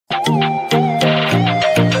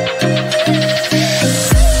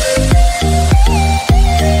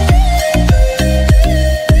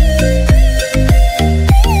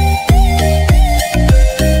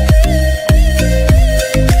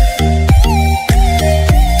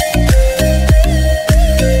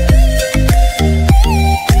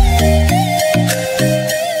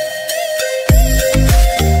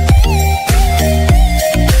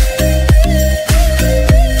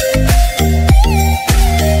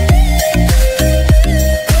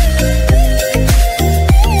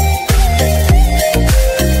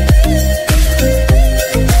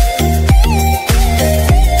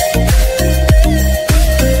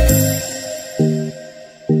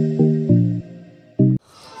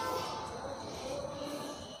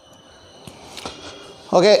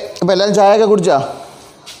Okay, അപ്പോൾ എല്ലാവരും ചായയൊക്കെ കുടിച്ചാ?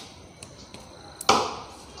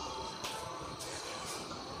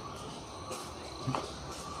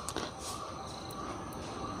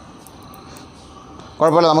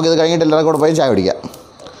 കുഴപ്പമില്ല, നമുക്കിത് കഴിഞ്ഞിട്ട് എല്ലാവരും കൂടെ പോയി ചായ കുടിക്കാം.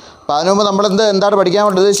 അപ്പോൾ അതിനു മുമ്പ് എന്താണ് പഠിക്കാൻ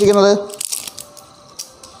വേണ്ടി ഉദ്ദേശിക്കുന്നത്?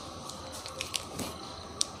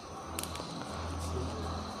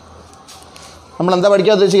 നമ്മളെന്താ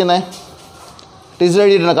പഠിക്കാൻ ഉദ്ദേശിക്കുന്നത്? ടീച്ചർ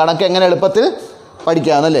എഴുതിയിട്ടുണ്ട് കണക്ക് എങ്ങനെ എളുപ്പത്തിൽ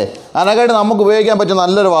പഠിക്കാമെന്നല്ലേ. അതിനൊക്കെയായിട്ട് നമുക്ക് ഉപയോഗിക്കാൻ പറ്റിയ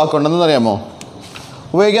നല്ലൊരു വാക്കുണ്ട്. എന്തെന്നറിയാമോ?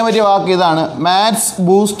 ഉപയോഗിക്കാൻ പറ്റിയ വാക്ക് ഇതാണ്, മാത്സ്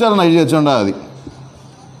ബൂസ്റ്റർ എന്ന് എഴുതി വെച്ചുകൊണ്ടാൽ മതി.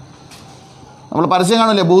 നമ്മൾ പരസ്യം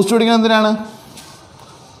കാണില്ലേ, ബൂസ്റ്റ് പിടിക്കുന്നത് എന്തിനാണ്?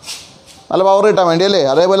 നല്ല പവർ കിട്ടാൻ വേണ്ടി അല്ലേ.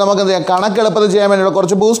 അതേപോലെ നമുക്ക് എന്ത് ചെയ്യാം, കണക്ക് എളുപ്പത്തിൽ ചെയ്യാൻ വേണ്ടിയുള്ള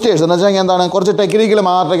കുറച്ച് ബൂസ്റ്റേഴ്സ് എന്ന് വെച്ചാൽ എന്താണ്, കുറച്ച് ടെക്നിക്കൽ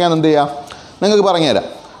മാത്രം ഞാൻ എന്ത് ചെയ്യാം നിങ്ങൾക്ക് പറഞ്ഞുതരാം.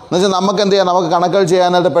 എന്ന് വെച്ചാൽ നമുക്ക് എന്ത് ചെയ്യാം, നമുക്ക് കണക്കുകൾ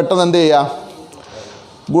ചെയ്യാനായിട്ട് പെട്ടെന്ന് എന്ത് ചെയ്യാം,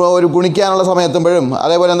 ഒരു ഗുണിക്കാനുള്ള സമയത്തുമ്പോഴും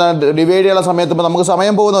അതേപോലെ എന്താണ് ഡിവൈഡ് ചെയ്യാനുള്ള സമയത്തുമ്പോൾ നമുക്ക്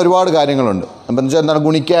സമയം പോകുന്ന ഒരുപാട് കാര്യങ്ങളുണ്ട്. അപ്പം എന്ന് വെച്ചാൽ എന്താണ്,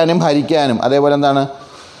 ഗുണിക്കാനും ഹരിക്കാനും അതേപോലെ എന്താണ്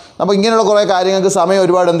അപ്പോൾ ഇങ്ങനെയുള്ള കുറേ കാര്യങ്ങൾക്ക് സമയം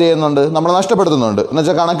ഒരുപാട് എന്ത് ചെയ്യുന്നുണ്ട്, നമ്മൾ നഷ്ടപ്പെടുത്തുന്നുണ്ട് എന്ന്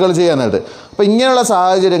വെച്ചാൽ കണക്കുകൾ ചെയ്യാനായിട്ട്. അപ്പോൾ ഇങ്ങനെയുള്ള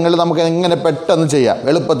സാഹചര്യങ്ങളിൽ നമുക്ക് എങ്ങനെ പെട്ടെന്ന് ചെയ്യാം,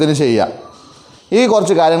 എളുപ്പത്തിന് ചെയ്യാം, ഈ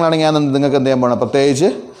കുറച്ച് കാര്യങ്ങളാണ് ഞാൻ നിങ്ങൾക്ക് എന്ത് ചെയ്യാൻ പോകുന്നത്, പ്രത്യേകിച്ച്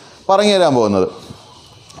പറഞ്ഞു തരാൻ പോകുന്നത്.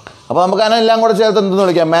 അപ്പോൾ നമുക്ക് അതിനെല്ലാം കൂടെ ചേർത്ത് എന്തെന്ന്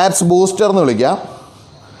വിളിക്കാം, മാത്സ് ബൂസ്റ്റർ എന്ന് വിളിക്കാം.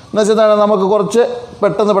 എന്ന് വെച്ചാൽ നമുക്ക് കുറച്ച്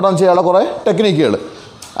പെട്ടെന്ന് ചെയ്യാനുള്ള കുറേ ടെക്നിക്കുകൾ,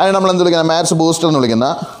 അതിന് നമ്മൾ എന്ത് വിളിക്കുന്നത്, മാത്സ് ബൂസ്റ്റർ എന്ന് വിളിക്കുന്ന.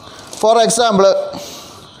 ഫോർ എക്സാമ്പിൾ,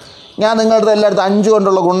 ഞാൻ നിങ്ങളുടെ അടുത്ത് എല്ലായിടത്തും 5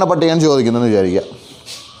 കൊണ്ടുള്ള ഗുണപട്ടിക ചോദിക്കുന്നതെന്ന് വിചാരിക്കുക.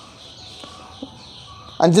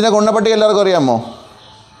 5ൻ്റെ ഗുണപട്ടിക എല്ലാവർക്കും അറിയാമോ?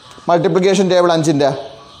 മൾട്ടിപ്ലിക്കേഷൻ ടേബിൾ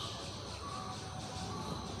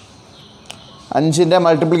 5ൻ്റെ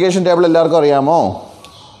മൾട്ടിപ്ലിക്കേഷൻ ടേബിൾ എല്ലാവർക്കും അറിയാമോ?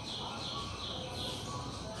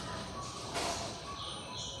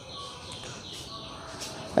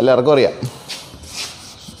 എല്ലാവർക്കും അറിയാം.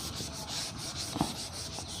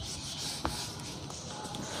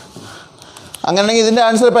 അങ്ങനെയാണെങ്കിൽ ഇതിൻ്റെ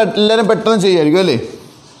ആൻസർ എല്ലാവരും പെട്ടെന്ന് ചെയ്യുമായിരിക്കും അല്ലേ.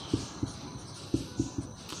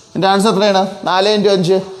 ഇതിൻ്റെ ആൻസർ എത്രയാണ്? 4 ×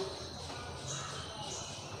 5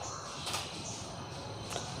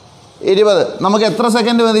 20. നമുക്ക് എത്ര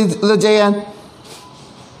സെക്കൻഡ് മതി ഇത് ചെയ്യാൻ?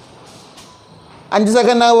 5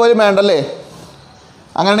 സെക്കൻഡ് പോലും വേണ്ടല്ലേ.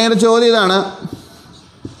 അങ്ങനെയാണെങ്കിൽ ചോദ്യം ഇതാണ്,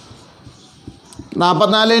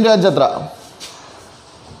 44 × 5 എത്ര?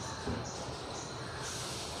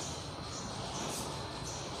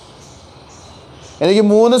 എനിക്ക്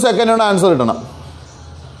 3 സെക്കൻഡ് കൊണ്ട് ആൻസർ കിട്ടണം.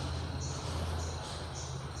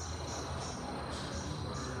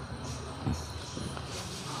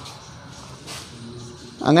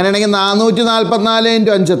 അങ്ങനെയാണെങ്കിൽ 444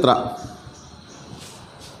 × 5 എത്ര?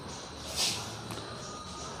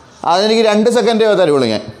 അതെനിക്ക് 2 സെക്കൻഡേ തരുള്ളൂ.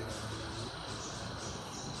 ഞാൻ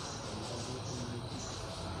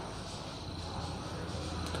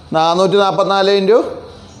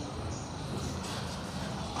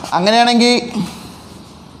അങ്ങനെയാണെങ്കിൽ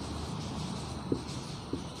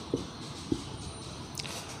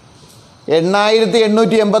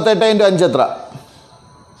 8888 × 5 എത്ര?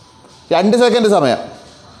 2 സെക്കൻഡ് സമയം.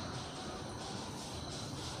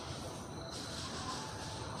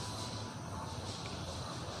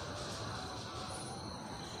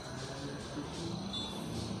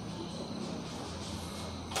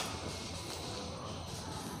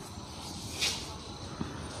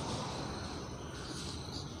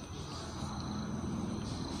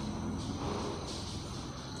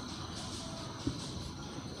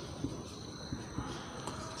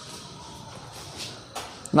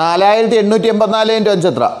 നാലായിരത്തി 884 × 5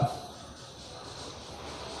 എത്ര?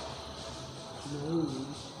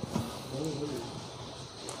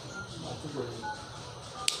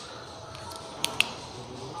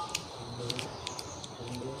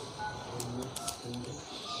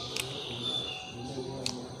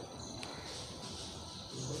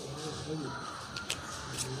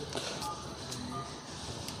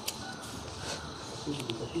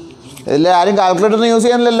 ഇതിൽ ആരും കാൽക്കുലേറ്റർ യൂസ്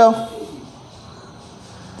ചെയ്യാനില്ലല്ലോ.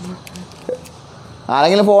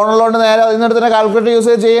 ആരെങ്കിലും ഫോണുള്ളതുകൊണ്ട് നേരെ അതിനടുത്ത് തന്നെ കാൽക്കുലേറ്റർ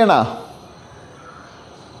യൂസ് ചെയ്യണോ?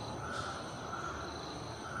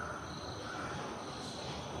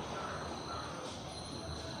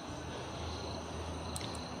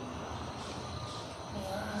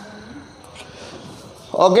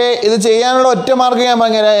 ഓക്കെ, ഇത് ചെയ്യാനുള്ള ഒറ്റ മാർക്ക് ഞാൻ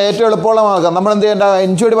പറഞ്ഞുതരാം. ഏറ്റവും എളുപ്പമുള്ള മാർഗ്ഗം. നമ്മൾ എന്ത് ചെയ്യേണ്ട,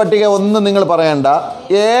 എഞ്ചുവടി പട്ടിക ഒന്നും നിങ്ങൾ പറയണ്ട.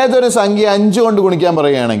 ഏതൊരു സംഖ്യ 5 കൊണ്ട് ഗുണിക്കാൻ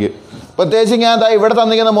പറയുകയാണെങ്കിൽ, പ്രത്യേകിച്ച് ഞാൻ ഇവിടെ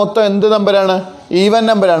തന്നിരിക്കുന്ന മൊത്തം എന്ത് നമ്പറാണ്? ഈവൻ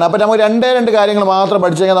നമ്പറാണ്. അപ്പോൾ നമുക്ക് രണ്ട് കാര്യങ്ങൾ മാത്രം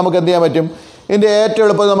പഠിച്ചു കഴിഞ്ഞാൽ നമുക്ക് എന്ത് ചെയ്യാൻ പറ്റും? ഇതിൻ്റെ ഏറ്റവും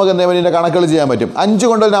എളുപ്പത്തിൽ നമുക്ക് എന്ത് ചെയ്യാൻ പറ്റും? ഇതിൻ്റെ കണക്കുകൾ ചെയ്യാൻ പറ്റും. 5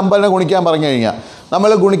 കൊണ്ട് ഒരു നമ്പറിനെ ഗുണിക്കാൻ പറഞ്ഞു കഴിഞ്ഞാൽ നമ്മൾ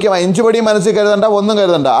ഗുണിക്കുക. 5 പടി മനസ്സിൽ കരുതണ്ട, ഒന്നും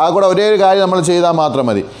കരുതണ്ട. ആ കൂടെ ഒരേ ഒരു കാര്യം നമ്മൾ ചെയ്താൽ മാത്രം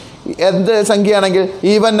മതി. എന്ത് സംഖ്യയാണെങ്കിൽ?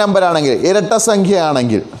 ഈവൻ നമ്പറാണെങ്കിൽ, ഇരട്ട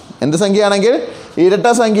സംഖ്യയാണെങ്കിൽ, എന്ത് സംഖ്യയാണെങ്കിൽ? ഇരട്ട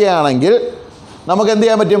സംഖ്യയാണെങ്കിൽ നമുക്ക് എന്ത്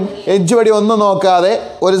ചെയ്യാൻ പറ്റും? എഞ്ച് പടി ഒന്നും നോക്കാതെ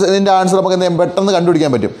ഇതിൻ്റെ ആൻസർ നമുക്ക് എന്ത് ചെയ്യാം? പെട്ടെന്ന്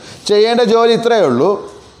കണ്ടുപിടിക്കാൻ പറ്റും. ചെയ്യേണ്ട ജോലി ഇത്രയേ ഉള്ളൂ.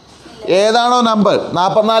 ഏതാണോ നമ്പർ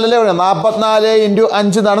 44 44 ×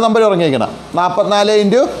 5 എന്നാണ് നമ്പർ പറഞ്ഞിരിക്കണം. 44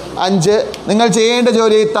 × 5. നിങ്ങൾ ചെയ്യേണ്ട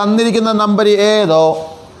ജോലി തന്നിരിക്കുന്ന നമ്പർ ഏതോ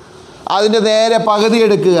അതിൻ്റെ നേരെ പകുതി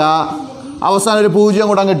എടുക്കുക, അവസാനം ഒരു 0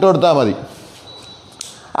 കൂടെ അങ്ങ് ഇട്ട് കൊടുത്താൽ മതി.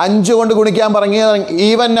 5 കൊണ്ട് ഗുണിക്കാൻ പറഞ്ഞ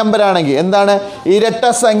ഈവൻ നമ്പറാണെങ്കിൽ, എന്താണ്? ഇരട്ട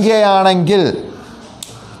സംഖ്യയാണെങ്കിൽ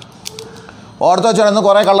ഓർത്ത് വെച്ചാൽ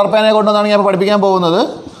കുറേ കളർ പേനയെ കൊണ്ടുവന്നാണ് ഞാൻ പഠിപ്പിക്കാൻ പോകുന്നത്.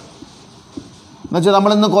 എന്നുവെച്ചാൽ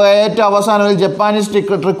നമ്മളിന്ന് ഏറ്റവും അവസാനം ഒരു ജപ്പാനീസ്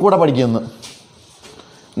ട്രിക്ക് കൂടെ പഠിക്കുന്നു.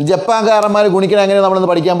 ജപ്പാൻകാരന്മാർ ഗുണിക്കണം എങ്ങനെ നമ്മളിന്ന്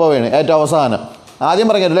പഠിക്കാൻ പോവുകയാണ്. ഏറ്റവും അവസാനം ആദ്യം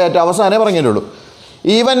പറഞ്ഞിട്ടില്ല, ഏറ്റവും അവസാനമേ പറഞ്ഞിട്ടുള്ളൂ.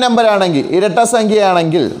 ഈവൻ നമ്പറാണെങ്കിൽ, ഇരട്ട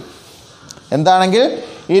സംഖ്യയാണെങ്കിൽ, എന്താണെങ്കിൽ?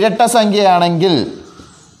 ഇരട്ട സംഖ്യയാണെങ്കിൽ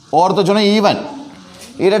ഓർത്ത് വെച്ചോണം. ഈവൻ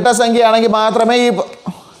ഇരട്ട സംഖ്യയാണെങ്കിൽ മാത്രമേ ഈ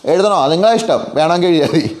എഴുതണോ? നിങ്ങളെ ഇഷ്ടം, വേണമെങ്കിൽ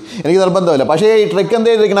എഴുതിയാൽ മതി, എനിക്ക് നിർബന്ധമില്ല. പക്ഷേ ഈ ട്രിക്ക് എന്ത്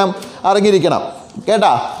ചെയ്തിരിക്കണം? അറിഞ്ഞിരിക്കണം.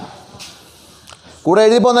 കേട്ടാ? കൂടെ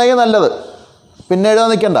എഴുതി പോകുന്നതായിരിക്കും നല്ലത്. പിന്നെ എഴുതാൻ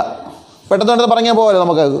നിൽക്കണ്ട, പെട്ടെന്ന് പറഞ്ഞാൽ പോകല്ലോ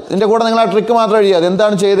നമുക്ക്. ഇതിൻ്റെ കൂടെ നിങ്ങൾ ആ ട്രിക്ക് മാത്രം എഴുതിയാൽ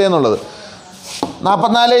എന്താണ് ചെയ്തതെന്നുള്ളത്.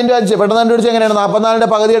 44 × 5 പെട്ടെന്ന് കണ്ടുപിടിച്ച് എങ്ങനെയാണ്? 44ൻ്റെ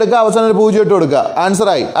പകുതി എടുക്കുക, അവസാനം ഒരു 0 ഇട്ട് കൊടുക്കുക,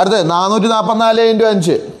 ആൻസറായി. അടുത്ത് 444 ×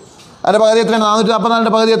 5, അതിൻ്റെ പകുതി എത്രയാണ്?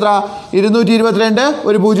 444ൻ്റെ പകുതി എത്ര? 222.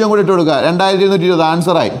 ഒരു 0 കൂടി ഇട്ട് കൊടുക്കുക, 2220,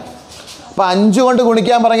 ആൻസറായി. അപ്പോൾ 5 കൊണ്ട്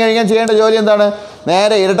ഗുണിക്കാൻ പറഞ്ഞു കഴിഞ്ഞാൽ ചെയ്യേണ്ട ജോലി എന്താണ്?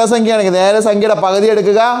 നേരെ ഇരട്ട സംഖ്യയാണെങ്കിൽ നേരെ സംഖ്യയുടെ പകുതി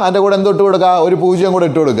എടുക്കുക, അതിൻ്റെ കൂടെ എന്ത് ഇട്ട് കൊടുക്കുക? ഒരു 0 കൂടെ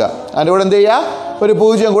ഇട്ട് കൊടുക്കുക, അതിൻ്റെ കൂടെ എന്ത് ചെയ്യുക? ഒരു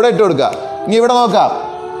 0 കൂടെ ഇട്ട് കൊടുക്കുക. ഇനി ഇവിടെ നോക്കാം,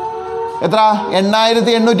 എത്ര?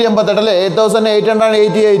 8888 അല്ലേ?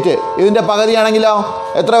 8888. ഇതിൻ്റെ പകുതിയാണെങ്കിലോ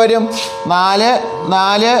എത്ര വരും? 4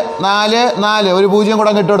 4 4 4, ഒരു 0 കൂടെ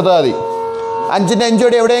അങ്ങ് ഇട്ട് കൊടുത്താൽ മതി. 5ൻ്റെ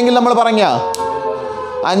എഞ്ചോടി എവിടെയെങ്കിലും നമ്മൾ പറഞ്ഞോ?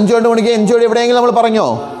 5 കൊണ്ട് ഗുണിക്കുക എഞ്ചോടി എവിടെയെങ്കിലും നമ്മൾ പറഞ്ഞോ?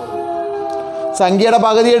 സംഖ്യയുടെ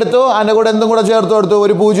പകുതി എടുത്തു, അതിൻ്റെ കൂടെ എന്തും കൂടെ ചേർത്ത് കൊടുത്തു,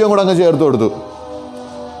 ഒരു 0 കൂടെ അങ്ങ് ചേർത്ത് കൊടുത്തു,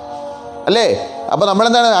 അല്ലേ? അപ്പോൾ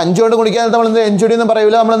നമ്മളെന്താണ്? 5 കൊണ്ട് ഗുണിക്കാൻ നമ്മളെന്ത് എഞ്ചുടി ഒന്നും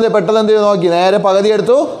പറയില്ല. നമ്മളെന്ത് പെട്ടെന്ന് എന്ത് ചെയ്ത് നോക്കി, നേരെ പകുതി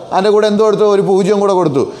എടുത്തു, അതിൻ്റെ കൂടെ എന്ത് കൊടുത്തു? ഒരു 0 കൂടെ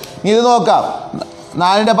കൊടുത്തു. ഇനി ഇത് നോക്കാം.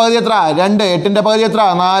 4ൻ്റെ പകുതി എത്ര? 2. 8ൻ്റെ പകുതി എത്ര?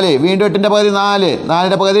 4. വീണ്ടും 8ൻ്റെ പകുതി 4.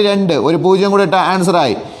 4ൻ്റെ പകുതി 2. ഒരു 0 കൂടെ ഇട്ട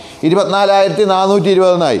ആൻസറായി.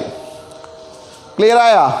 24,420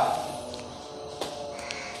 ക്ലിയറായോ?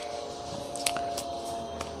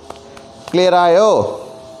 ക്ലിയറായോ?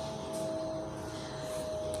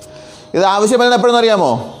 ഇത് ആവശ്യം വരുന്നത് എപ്പോഴെന്ന്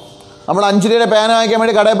അറിയാമോ? നമ്മൾ 5 രൂപയുടെ പേന വാങ്ങിക്കാൻ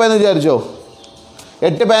വേണ്ടി കടയിൽ പോയെന്ന് വിചാരിച്ചോ?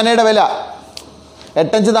 8 പേനയുടെ വില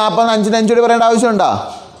 8 5 40, 5ന് 5 രൂപ പറയേണ്ട ആവശ്യമുണ്ടോ?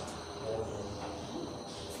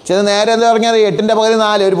 ചെന്ന് നേരെ എന്താ പറഞ്ഞാൽ 8ൻ്റെ പകുതി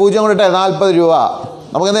 4, ഒരു 0 കൂടെ ഇട്ടേ 40 രൂപ.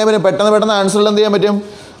 നമുക്ക് എന്ത് ചെയ്യാൻ പറ്റും? പെട്ടെന്ന് ആൻസറിൽ എന്ത് ചെയ്യാൻ പറ്റും?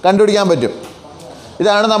 കണ്ടുപിടിക്കാൻ പറ്റും.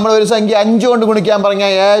 ഇതാണ് നമ്മൾ ഒരു സംഖ്യ 5 കൊണ്ട് ഗുണിക്കാൻ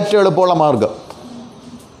പറഞ്ഞാൽ ഏറ്റവും എളുപ്പമുള്ള മാർഗം.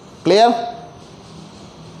 ക്ലിയർ?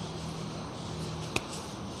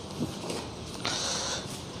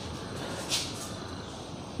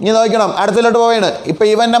 ഇനി നോക്കണം, അടുത്തിലോട്ട് പോവുകയാണ്. ഇപ്പോൾ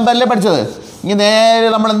ഈവൻ നമ്പറല്ലേ പഠിച്ചത്, ഇനി നേരെ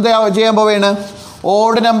നമ്മൾ എന്താ ചെയ്യാൻ പോവുകയാണ്?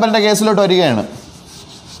 ഓഡ് നമ്പറിൻ്റെ കേസിലോട്ട് വരികയാണ്.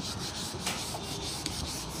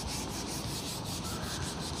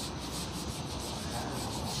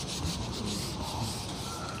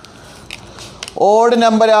 ഓഡ്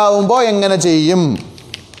നമ്പർ ആവുമ്പോൾ എങ്ങനെ ചെയ്യും,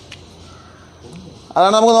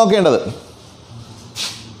 അതാണ് നമുക്ക് നോക്കേണ്ടത്.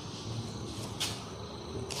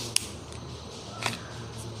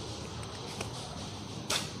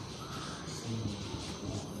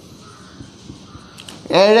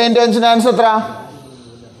 ഏഴ് ഇൻറ്റു 5ൻ്റെ ആൻസർ എത്ര?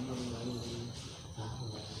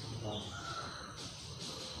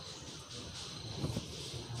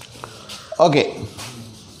 ഓക്കെ,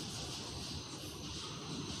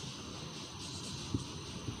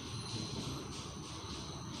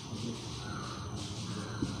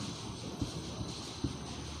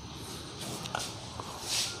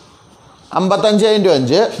 അമ്പത്തഞ്ച് ഇൻറ്റു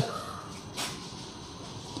 5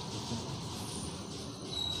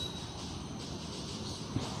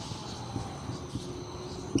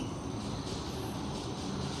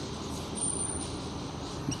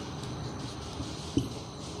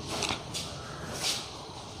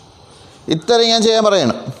 ഇത്രയും ഞാൻ ചെയ്യാൻ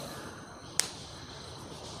പറയണം.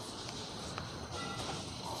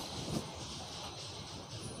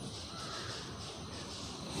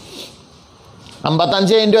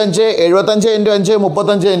 അമ്പത്തഞ്ച് ഇൻറ്റു 5, 75 ഇൻറ്റു 5,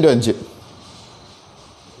 35 ഇൻറ്റു 5.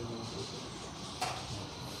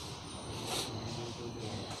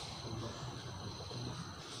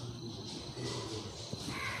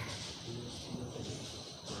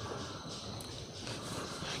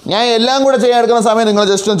 ഞാൻ എല്ലാം കൂടെ ചെയ്യാൻ എടുക്കുന്ന സമയം നിങ്ങൾ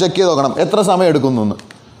ജസ്റ്റ് ഒന്ന് ചെക്ക് ചെയ്ത് നോക്കണം എത്ര സമയം എടുക്കുന്നു എന്ന്.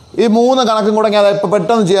 ഈ 3 കണക്കും കൂടെ ഞാൻ ഇപ്പോൾ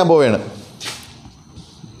പെട്ടെന്ന് ചെയ്യാൻ പോവുകയാണ്.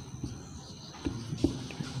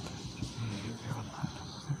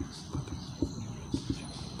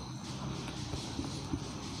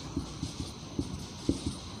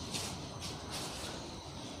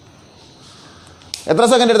 എത്ര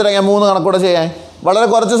സെക്കൻഡ് എടുത്തിട്ടാണ് ഞാൻ 3 കണക്കൂടെ ചെയ്യാൻ? വളരെ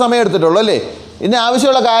കുറച്ച് സമയം എടുത്തിട്ടുള്ളൂ അല്ലേ? ഇനി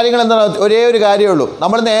ആവശ്യമുള്ള കാര്യങ്ങൾ എന്താണ്? ഒരേ ഒരു കാര്യമേ ഉള്ളൂ.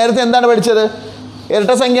 നമ്മൾ നേരത്തെ എന്താണ് പഠിച്ചത്?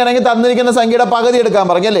 ഇരട്ട സംഖ്യ ആണെങ്കിൽ തന്നിരിക്കുന്ന സംഖ്യയുടെ പകുതി എടുക്കാൻ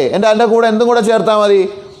പറഞ്ഞല്ലേ? അതിൻ്റെ കൂടെ എന്തും കൂടെ ചേർത്താൽ മതി?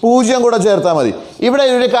 0 കൂടെ ചേർത്താൽ മതി. ഇവിടെ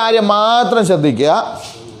ഒരു കാര്യം മാത്രം ശ്രദ്ധിക്കുക.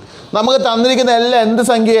 നമുക്ക് തന്നിരിക്കുന്ന എല്ലാം എന്ത്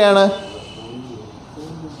സംഖ്യയാണ്?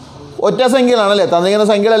 ഒറ്റ സംഖ്യകളാണല്ലേ? തന്നിരിക്കുന്ന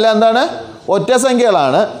സംഖ്യകളെല്ലാം എന്താണ്? ഒറ്റ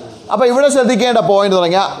സംഖ്യകളാണ്. അപ്പോൾ ഇവിടെ ശ്രദ്ധിക്കേണ്ട പോയിന്റ്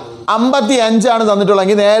തുടങ്ങിയാൽ 55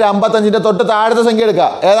 തന്നിട്ടുള്ളെങ്കിൽ നേരെ 55ൻ്റെ തൊട്ട് താഴത്തെ സംഖ്യ എടുക്കുക.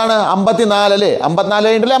 ഏതാണ്? 54 അല്ലേ? 54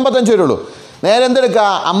 കഴിഞ്ഞിട്ടല്ലേ 55 വരുള്ളൂ. നേരെ എന്തെടുക്കുക?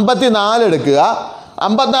 54 എടുക്കുക.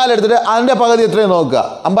 54 എടുത്തിട്ട് അതിൻ്റെ പകുതി എത്രയാണ് നോക്കുക.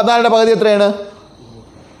 54ൻ്റെ പകുതി എത്രയാണ്?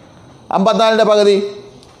 54ൻ്റെ പകുതി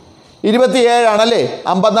 27 ആണല്ലേ?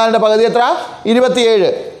 54ൻ്റെ പകുതി എത്ര? 27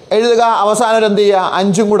 എഴുതുക. അവസാനം ഒരു എന്ത് ചെയ്യുക?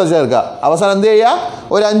 5 കൂടെ ചേർക്കുക. അവസാനം എന്ത് ചെയ്യുക?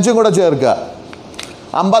 ഒരു 5 കൂടെ ചേർക്കുക.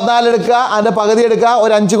 54 എടുക്കുക, അതിൻ്റെ പകുതി എടുക്കുക,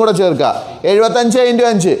 ഒരു 5 കൂടെ ചേർക്കുക. 75 ×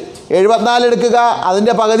 5 74 എടുക്കുക,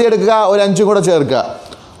 അതിൻ്റെ പകുതി എടുക്കുക, ഒരു 5 കൂടെ ചേർക്കുക.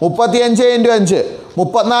 35 × 5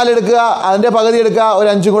 34 എടുക്കുക, അതിൻ്റെ പകുതി എടുക്കുക, ഒരു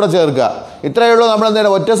 5 കൂടെ ചേർക്കുക. ഇത്രയേ ഉള്ളൂ നമ്മൾ എന്താണ്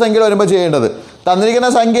ഒറ്റ സംഖ്യയിൽ വരുമ്പോൾ ചെയ്യേണ്ടത്. തന്നിരിക്കുന്ന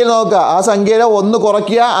സംഖ്യയിൽ നോക്കുക, ആ സംഖ്യയിൽ 1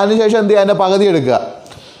 കുറയ്ക്കുക, അതിനുശേഷം എന്ത് ചെയ്യുക? അതിൻ്റെ പകുതി എടുക്കുക.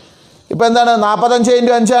 ഇപ്പോൾ എന്താണ്? 45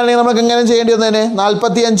 × 5 ആണെങ്കിൽ നമുക്ക് എങ്ങനെ ചെയ്യേണ്ടി വന്നതിന്?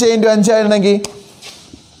 45 × 5 ആയിരുന്നെങ്കിൽ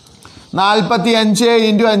 45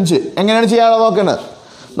 × 5 എങ്ങനെയാണ് ചെയ്യാനുള്ളത് നോക്കേണ്ടത്?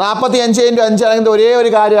 45 × 5 ആണെങ്കിൽ ഒരേ ഒരു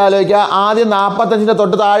കാര്യം ആലോചിക്കുക. ആദ്യം 45ൻ്റെ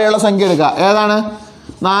തൊട്ട് താഴെയുള്ള സംഖ്യ എടുക്കുക. ഏതാണ്?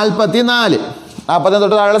 44. 45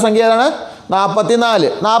 തൊട്ട് താഴെയുള്ള സംഖ്യ ഏതാണ്? 44.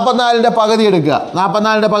 44ൻ്റെ പകുതി എടുക്കുക.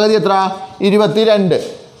 44ൻ്റെ പകുതി എത്ര? 22.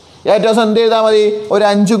 ഏറ്റവും അവസാനം എന്ത് ചെയ്താൽ മതി? ഒരു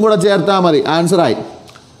 5 കൂടെ ചേർത്താൽ മതി. ആൻസറായി.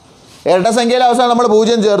 ഇരട്ട സംഖ്യയുടെ അവസാനം നമ്മൾ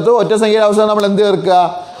 0 ചേർത്തു. ഒറ്റ സംഖ്യയുടെ അവസാനം നമ്മൾ എന്ത് ചേർക്കുക?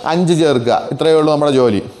 5 ചേർക്കുക. ഇത്രയേ ഉള്ളൂ നമ്മുടെ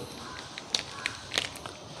ജോലി.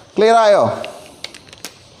 ക്ലിയർ ആയോ?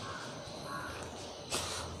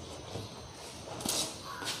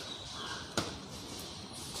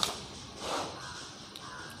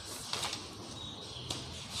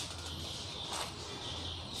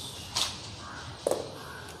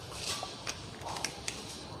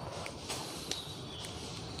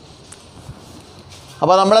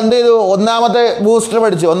 അപ്പോൾ നമ്മൾ എന്ത് ചെയ്തു? ഒന്നാമത്തെ ബൂസ്റ്റർ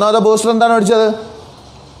പഠിച്ചു. ഒന്നാമത്തെ ബൂസ്റ്റർ എന്താണ് പഠിച്ചത്?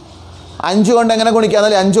 5 കൊണ്ട് എങ്ങനെ ഗുണിക്കാം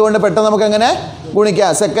എന്നല്ലേ? 5 കൊണ്ട് പെട്ടെന്ന് നമുക്ക് എങ്ങനെ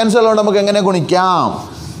ഗുണിക്കാം? സെക്കൻഡ്സുകൾ കൊണ്ട് നമുക്ക് എങ്ങനെ ഗുണിക്കാം?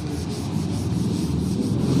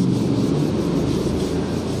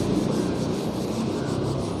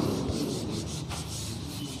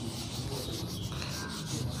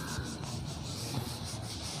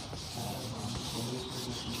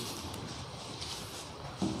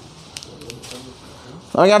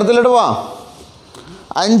 നമുക്ക് അടുത്തിലോട്ട് പോവാം.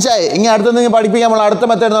 5 ആയി. ഇനി അടുത്ത് നിങ്ങൾ പഠിപ്പിക്കാൻ നമ്മൾ അടുത്ത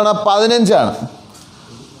മെത്തേഡ് എന്ന് പറഞ്ഞാൽ 15 ആണ്.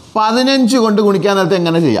 15 കൊണ്ട് ഗുണിക്കാൻ നേരത്തെ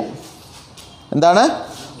എങ്ങനെ ചെയ്യാം? എന്താണ്?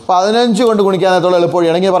 15 കൊണ്ട് ഗുണിക്കാൻ നേരത്തുള്ള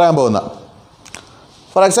എളുപ്പവഴിയാണ് ഇങ്ങനെ പറയാൻ പോകുന്നത്.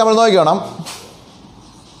 ഫോർ എക്സാമ്പിൾ നോക്കിക്കോണം.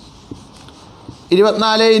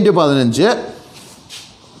 24 × 15.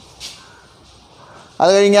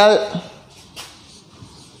 അത് കഴിഞ്ഞാൽ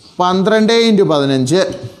 12 × 15.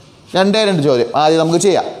 2 ചോദ്യം ആദ്യം നമുക്ക്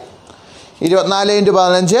ചെയ്യാം. 24 ×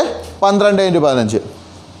 15 12 × 15.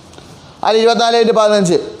 അതിൽ 24 ×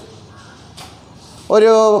 15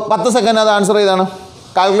 ഒരു 10 സെക്കൻഡ് അത് ആൻസർ ചെയ്താണ്.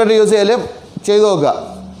 കാൽക്കുലേറ്റർ യൂസ് ചെയ്യൽ ചെയ്ത് നോക്കുക.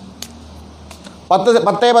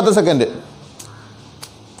 10 സെക്കൻഡ്.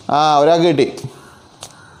 ഒരാൾക്ക് കിട്ടി.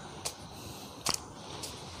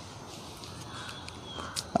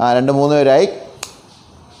 രണ്ട് 3 പേരായി.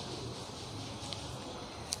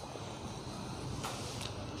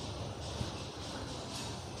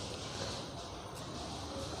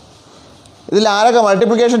 ഇതിൽ ആരൊക്കെ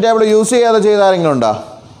മൾട്ടിപ്ലിക്കേഷൻ ടേബിൾ യൂസ് ചെയ്യാതെ ചെയ്ത ആരെങ്കിലും ഉണ്ടോ?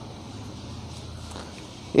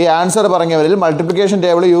 ഈ ആൻസർ പറഞ്ഞവരിൽ മൾട്ടിപ്ലിക്കേഷൻ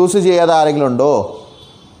ടേബിൾ യൂസ് ചെയ്യാതെ ആരെങ്കിലും ഉണ്ടോ?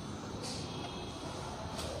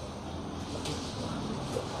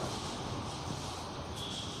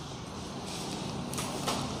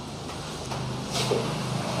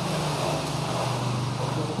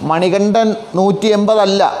 മണികണ്ഠൻ 180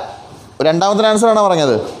 അല്ല. രണ്ടാമത്തെ ആൻസറാണ്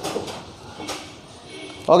പറഞ്ഞത്.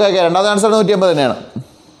 ഓക്കെ രണ്ടാമത്തെ ആൻസർ 180 തന്നെയാണ്.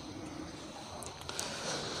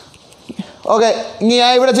 ഓക്കെ, ഇനി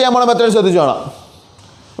ഞാൻ ഇവിടെ ചെയ്യാൻ പോണ മെത്തേഡ് ശ്രദ്ധിച്ചോണം.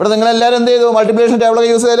 ഇവിടെ നിങ്ങളെല്ലാവരും എന്ത് ചെയ്തു? മൾട്ടിപ്ലിക്കേഷൻ ടേബിളൊക്കെ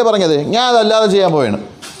യൂസ് ചെയ്തല്ലേ പറഞ്ഞത്. ഞാൻ അതല്ലാതെ ചെയ്യാൻ പോവുകയാണ്.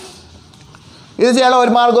 ഇത് ചെയ്യാനുള്ള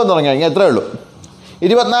ഒരു മാർഗ്ഗം എന്ന് പറഞ്ഞാൽ എത്രയേ ഉള്ളൂ.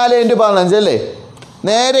 24 × 15 അല്ലേ?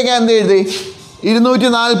 നേരെ ഞാൻ എന്ത് എഴുതി?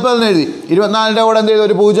 240 എഴുതി. 24ൻ്റെ കൂടെ എന്ത് ചെയ്തു?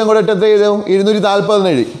 ഒരു 0 കൂടെ ഇട്ട് എന്ത് ചെയ്തു? 240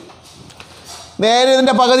 എഴുതി. നേരെ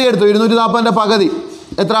ഇതിൻ്റെ പകുതി എടുത്തു. 240ൻ്റെ പകുതി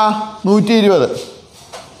എത്ര? 120.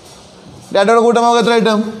 രണ്ടോടെ കൂട്ടുമ്പോൾ നമുക്ക് എത്ര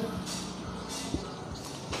കിട്ടും?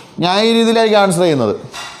 ഞാൻ ഈ രീതിയിലായിരിക്കും ആൻസർ ചെയ്യുന്നത്.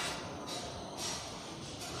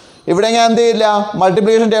 ഇവിടെ ഞാൻ എന്ത് ചെയ്യില്ല,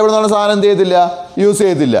 മൾട്ടിപ്ലിക്കേഷൻ ടേബിൾ എന്നുള്ള സാധനം എന്ത് ചെയ്യത്തില്ല, യൂസ്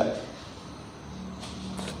ചെയ്യത്തില്ല.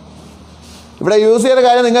 ഇവിടെ യൂസ് ചെയ്യുന്ന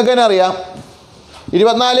കാര്യം നിങ്ങൾക്ക് തന്നെ അറിയാം.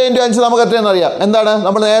 24 × 5 നമുക്ക് എത്രയാണെന്ന് അറിയാം. എന്താണ്?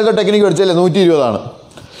 നമ്മൾ നേരത്തെ ടെക്നിക്ക് പഠിച്ചല്ലേ, 120.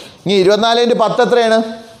 ഇനി 24 × 10 എത്രയാണ്?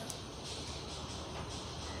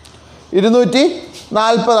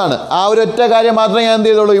 240. ആ ഒരു ഒറ്റ കാര്യം മാത്രമേ ഞാൻ എന്ത്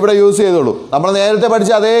ചെയ്തോളൂ, ഇവിടെ യൂസ് ചെയ്തോളൂ. നമ്മൾ നേരത്തെ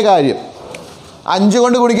പഠിച്ച അതേ കാര്യം. 5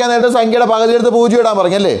 കൊണ്ട് കുടിക്കാൻ നേരത്തെ സംഖ്യയുടെ പകുതി എടുത്ത് 0 ഇടാൻ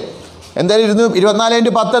പറഞ്ഞല്ലേ. എന്തായാലും 24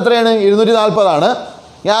 × 10 എത്രയാണ്? 240.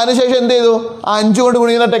 ഞാൻ അതിനുശേഷം എന്ത് ചെയ്തു, ആ 5 കൊണ്ട്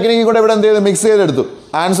കുടിക്കുന്ന ടെക്നിക്ക് കൂടെ ഇവിടെ എന്ത് ചെയ്തു, മിക്സ് ചെയ്തെടുത്തു.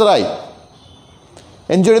 ആൻസറായി.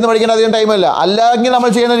 എൻജോയ് ചെയ്ത് പഠിക്കേണ്ട അധികം ടൈമല്ല. അല്ലെങ്കിൽ നമ്മൾ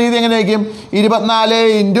ചെയ്യുന്ന രീതി എങ്ങനെയായിരിക്കും? 24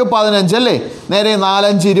 × 15 അല്ലേ. നേരെ 4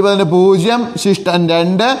 5 20 0 ശിഷ്ടം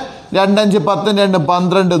 2 2 5 10 2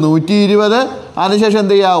 12 120. അതിനുശേഷം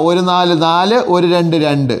എന്ത് ചെയ്യുക? 1 4 4 1 2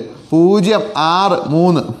 2 0 6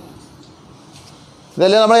 3.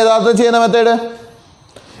 ഇതല്ലേ നമ്മൾ യഥാർത്ഥം ചെയ്യുന്ന മെത്തേഡ്.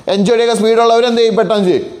 എൻജോയ്യൊക്കെ സ്പീഡുള്ളവരെന്ത് ചെയ്യും? പെട്ടെന്ന്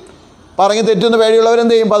ചെയ്യും. പറഞ്ഞ് തെറ്റുന്ന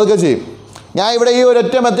പേടിയുള്ളവരെന്ത് ചെയ്യും? പതുക്കെ ചെയ്യും. ഞാൻ ഇവിടെ ഈ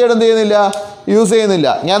ഒരൊറ്റ മെത്തേഡ് എന്ത് ചെയ്യുന്നില്ല, യൂസ് ചെയ്യുന്നില്ല.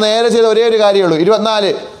 ഞാൻ നേരെ ചെയ്ത ഒരേ ഒരു കാര്യമുള്ളൂ. 24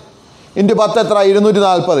 × 10 എത്ര?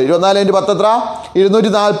 240. 24 × 10 എത്ര?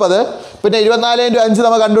 240. പിന്നെ 24 × 5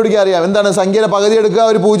 നമ്മൾ കണ്ടുപിടിക്കാൻ അറിയാം. എന്താണ്? സംഖ്യയുടെ പകുതി എടുക്കുക,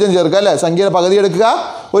 ഒരു 0 ചേർക്കുക അല്ലേ. സംഖ്യയുടെ പകുതി എടുക്കുക,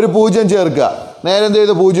 ഒരു 0 ചേർക്കുക. നേരെ എന്ത്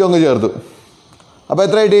ചെയ്തു? 0 അങ്ങ് ചേർത്തു. അപ്പോൾ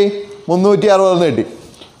എത്ര കിട്ടി? 360 കിട്ടി.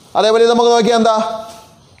 അതേപോലെ ഇത് നമുക്ക് നോക്കിയാൽ എന്താ?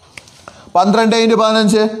 12 ×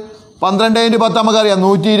 15. 12 × 10 നമുക്കറിയാം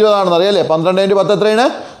 120 ആണെന്ന് അറിയാം അല്ലേ. 12 × 10 എത്രയാണ്?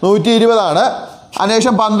 120.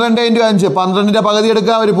 അതിനുശേഷം 12 × 5. 12ൻ്റെ പകുതി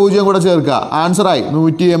എടുക്കുക, ഒരു 0 കൂടെ ചേർക്കുക. ആൻസറായി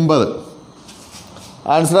 180.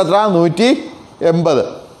 ആൻസർ എത്ര? 180.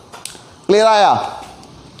 ക്ലിയർ ആയാ?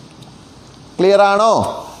 ക്ലിയർ ആണോ?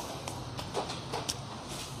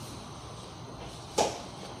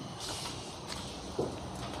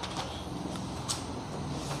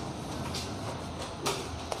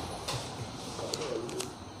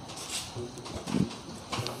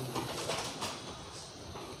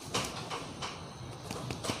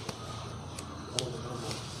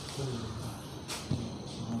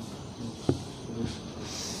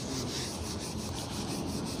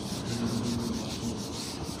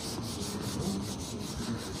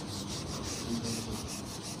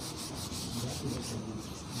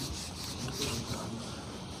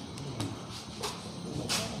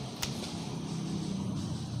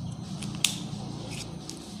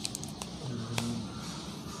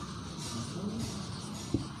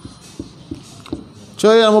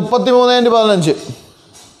 ചോദിക്കാം. 33 × 15.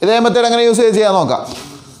 ഇതേ മെത്തേഡ് എങ്ങനെ യൂസ് ചെയ്ത് ചെയ്യാൻ നോക്കാം.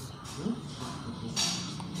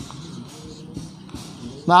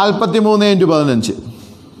 43 × 15.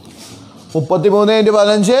 33 ×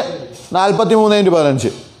 15 43 ×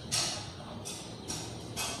 15.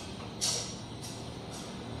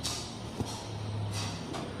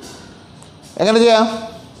 എങ്ങനെ ചെയ്യാം?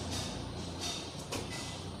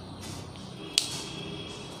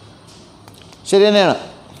 ശരി തന്നെയാണ്.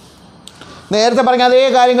 നേരത്തെ പറഞ്ഞ അതേ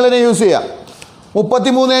കാര്യങ്ങൾ തന്നെ യൂസ് ചെയ്യാം.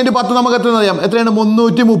 33 × 10 നമുക്ക് എത്ര അറിയാം? എത്രയാണ്?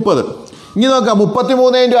 330. ഇനി നോക്കാം.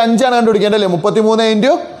 33 × 5 കണ്ടുപിടിക്കേണ്ടത് അല്ലേ. 33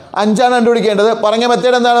 × 5 കണ്ടുപിടിക്കേണ്ടത്. പറഞ്ഞ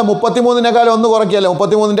മെത്തേഡ് എന്താണ്? 33-നേക്കാളും 1 കുറയ്ക്കല്ലേ.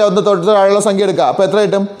 33ൻ്റെ 1 തൊട്ട് താഴെയുള്ള സംഖ്യ എടുക്കുക. അപ്പോൾ എത്ര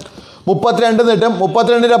കിട്ടും? 32 കിട്ടും.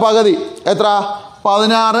 32ൻ്റെ പകുതി എത്ര?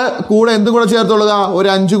 16. കൂടെ എന്തും കൂടെ ചേർത്തുകൊള്ളുക, ഒരു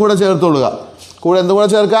 5 കൂടെ ചേർത്തുകൊള്ളുക. കൂടെ എന്തും കൂടെ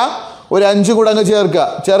ചേർക്കുക, ഒരു 5 കൂടെ അങ്ങ് ചേർക്കുക.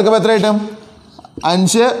 ചേർക്കുമ്പോൾ എത്ര കിട്ടും?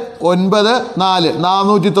 5 9 4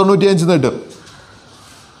 495 കിട്ടും.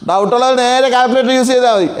 ഡൗട്ടുള്ളത് നേരെ കാൽക്കുലേറ്റർ യൂസ്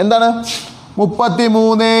ചെയ്താൽ മതി. എന്താണ്? 33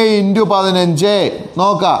 × 15.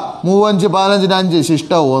 നോക്കാം. 3 5 15 5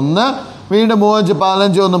 ശിഷ്ടം 1. വീണ്ടും 3 5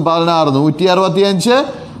 15 1 16 165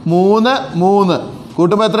 3 3.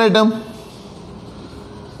 കൂട്ടുമ്പോൾ എത്ര കിട്ടും?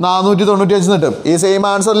 495 കിട്ടും. ഈ സെയിം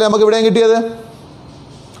ആൻസറിൽ നമുക്ക് ഇവിടെയും കിട്ടിയത്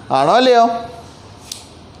ആണോ അല്ലയോ?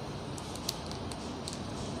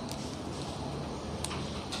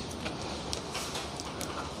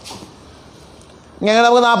 ഇങ്ങനെ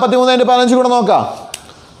നമുക്ക് 43 × 15 കൂടെ നോക്കാം.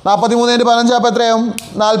 43 × 15 അപ്പോൾ എത്രയാവും?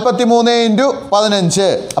 43 × 15.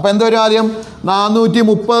 അപ്പോൾ എന്ത് വരും? ആദ്യം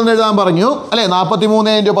 430 എഴുതാൻ പറഞ്ഞു അല്ലേ.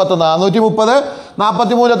 43 × 10 430.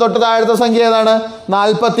 43 തൊട്ട് താഴത്തെ സംഖ്യ ഏതാണ്?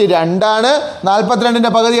 42 ആണ്.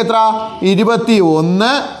 42ൻ്റെ പകുതി എത്ര?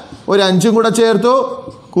 21. ഒരു 5 കൂടെ ചേർത്തു,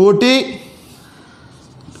 കൂട്ടി.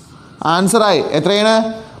 ആൻസറായി എത്രയാണ്?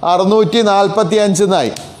 645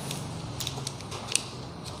 എന്നായി.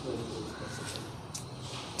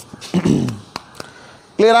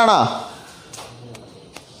 ക്ലിയർ ആണോ?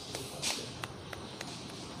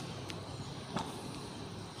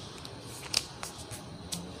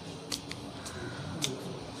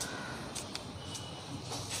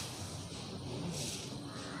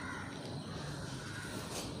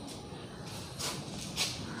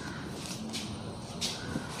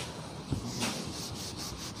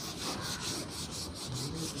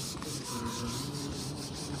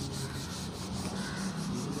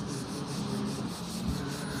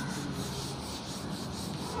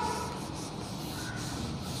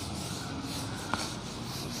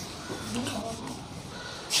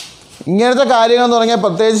 ഇങ്ങനത്തെ കാര്യങ്ങൾ എന്ന് പറഞ്ഞാൽ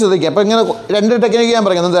പ്രത്യേകിച്ച് ശ്രദ്ധിക്കുക. അപ്പോൾ ഇങ്ങനെ 2 ടെക്നിക്ക് ഞാൻ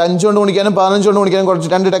പറയുന്നത് 5 കൊണ്ട് ഗുണിക്കാനും 15 കൊണ്ട് ഗുണിക്കാനും കുറച്ച്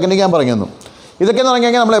 2 ടെക്നിക്ക് ഞാൻ പറഞ്ഞു. ഇതൊക്കെ എന്ന് പറഞ്ഞു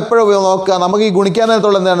കഴിഞ്ഞാൽ നമ്മൾ എപ്പോഴും നോക്കുക, നമുക്ക് ഈ ഗുണിക്കാൻ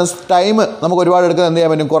നേരത്തുള്ള എന്താണ് ടൈം നമുക്ക് ഒരുപാട് എടുക്കുന്നത് എന്ത്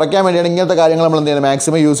ചെയ്യാൻ പറ്റും, കുറയ്ക്കാൻ വേണ്ടിയാണ് ഇങ്ങനത്തെ കാര്യങ്ങൾ നമ്മൾ എന്ത് ചെയ്യുന്നത്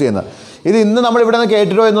മാക്സിമം യൂസ് ചെയ്യുന്നത്. ഇത് ഇന്ന് നമ്മൾ ഇവിടെ നിന്ന്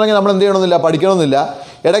കേട്ടിട്ടോ എന്നുണ്ടെങ്കിൽ നമ്മൾ എന്ത് ചെയ്യണമെന്നില്ല, പഠിക്കണമെന്നില്ല.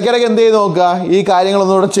 ഇടയ്ക്കിടയ്ക്ക് എന്ത് ചെയ്ത് നോക്കുക, ഈ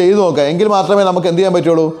കാര്യങ്ങളൊന്നുകൂടെ ചെയ്ത് നോക്കുക. എങ്കിൽ മാത്രമേ നമുക്ക് എന്ത് ചെയ്യാൻ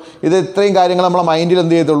പറ്റുള്ളൂ, ഇത് ഇത്രയും കാര്യങ്ങൾ നമ്മളെ മൈൻഡിൽ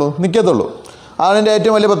എന്ത് ചെയ്യത്തുള്ളൂ, നിൽക്കത്തുള്ളൂ. അതാണ് എൻ്റെ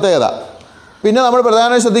ഏറ്റവും വലിയ പ്രത്യേകത. പിന്നെ നമ്മൾ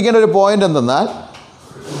പ്രധാനമായും ശ്രദ്ധിക്കേണ്ട ഒരു പോയിൻ്റ് എന്തെന്നാൽ,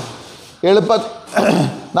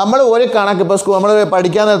 നമ്മൾ ഒരു കണക്ക് ഇപ്പോൾ നമ്മൾ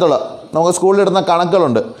പഠിക്കാൻ നേരത്തുള്ള നമുക്ക് സ്കൂളിലിടുന്ന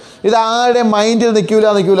കണക്കുകളുണ്ട്. ഇത് ആരുടെയും മൈൻഡിൽ നിൽക്കില്ല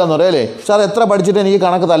എന്ന് പറയാം അല്ലേ. സാർ എത്ര പഠിച്ചിട്ട് എനിക്ക്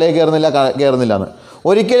കണക്ക് തലയിൽ കയറുന്നില്ല എന്ന്.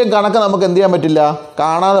 ഒരിക്കലും കണക്ക് നമുക്ക് എന്ത് ചെയ്യാൻ പറ്റില്ല,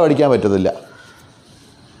 കാണാതെ പഠിക്കാൻ പറ്റത്തില്ല.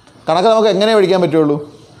 കണക്ക് നമുക്ക് എങ്ങനെ പഠിക്കാൻ പറ്റുള്ളൂ,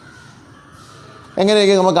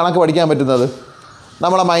 എങ്ങനെയൊക്കെ നമുക്ക് കണക്ക് പഠിക്കാൻ പറ്റുന്നത്?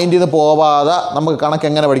 നമ്മളെ മൈൻഡിൽ നിന്ന് പോവാതെ നമുക്ക് കണക്ക്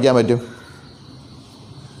എങ്ങനെ പഠിക്കാൻ പറ്റും?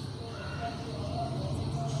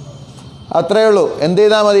 അത്രയേ ഉള്ളൂ. എന്ത്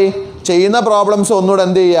ചെയ്താൽ മതി, ചെയ്യുന്ന പ്രോബ്ലംസ് ഒന്നുകൂടെ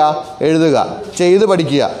എന്ത് ചെയ്യുക, എഴുതുക, ചെയ്ത്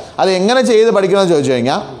പഠിക്കുക. അത് എങ്ങനെ ചെയ്ത് പഠിക്കണമെന്ന് ചോദിച്ചു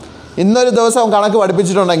കഴിഞ്ഞാൽ, ഇന്നൊരു ദിവസം കണക്ക്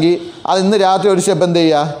പഠിപ്പിച്ചിട്ടുണ്ടെങ്കിൽ അത് ഇന്ന് രാത്രി ഒരു സ്റ്റെപ്പ് എന്ത്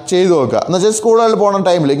ചെയ്യുക, ചെയ്ത് നോക്കുക. എന്ന് വെച്ചാൽ സ്കൂളുകളിൽ പോകുന്ന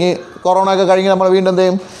ടൈമിൽ, ഇനി കൊറോണ ഒക്കെ കഴിഞ്ഞ് നമ്മൾ വീണ്ടും എന്ത്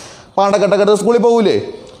ചെയ്യും, പാണ്ടക്കെട്ടക്കെട്ട് സ്കൂളിൽ പോകൂലേ,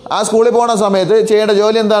 ആ സ്കൂളിൽ പോകുന്ന സമയത്ത് ചെയ്യേണ്ട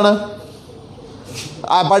ജോലി എന്താണ്,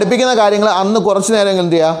 ആ പഠിപ്പിക്കുന്ന കാര്യങ്ങൾ അന്ന് കുറച്ച് നേരം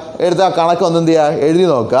എന്ത് ചെയ്യുക, എടുത്ത് ആ കണക്ക് ഒന്ന് എന്ത് ചെയ്യുക, എഴുതി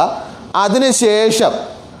നോക്കുക. അതിനുശേഷം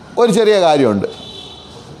ഒരു ചെറിയ കാര്യമുണ്ട്,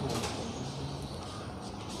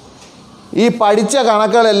 ഈ പഠിച്ച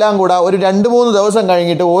കണക്കുകളെല്ലാം കൂടെ ഒരു 2-3 ദിവസം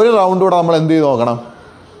കഴിഞ്ഞിട്ട് ഒരു റൗണ്ട് കൂടെ നമ്മൾ എന്ത് ചെയ്ത് നോക്കണം,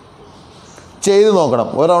 ചെയ്ത് നോക്കണം.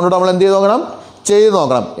 ഒരു റൗണ്ട് കൂടെ നമ്മൾ എന്ത് ചെയ്ത് നോക്കണം, ചെയ്ത്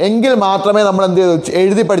നോക്കണം. എങ്കിൽ മാത്രമേ നമ്മൾ എന്ത് ചെയ്തു,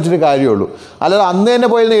 എഴുതി പഠിച്ചിട്ട് കാര്യമുള്ളൂ. അല്ലാതെ അന്ന് തന്നെ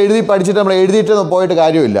പോയി എഴുതി പഠിച്ചിട്ട് നമ്മൾ എഴുതിയിട്ട് പോയിട്ട്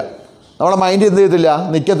കാര്യമില്ല. നമ്മളെ മൈൻഡ് എന്ത് ചെയ്യത്തില്ല,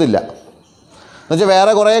 നിൽക്കത്തില്ല. എന്നുവെച്ചാൽ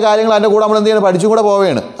വേറെ കുറേ കാര്യങ്ങൾ അതിൻ്റെ കൂടെ നമ്മൾ എന്ത് ചെയ്യണം, പഠിച്ചും കൂടെ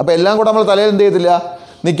പോവുകയാണ്. അപ്പോൾ എല്ലാം കൂടെ നമ്മൾ തലയിൽ എന്ത് ചെയ്യത്തില്ല,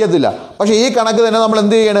 നിൽക്കത്തില്ല. പക്ഷേ ഈ കണക്ക് തന്നെ നമ്മൾ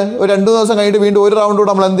എന്ത് ചെയ്യണം, ഒരു 2 ദിവസം കഴിഞ്ഞിട്ട് വീണ്ടും ഒരു റൗണ്ട്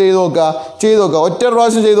കൂടെ നമ്മൾ എന്ത് ചെയ്ത് നോക്കുക, ചെയ്ത് നോക്കുക. ഒറ്റ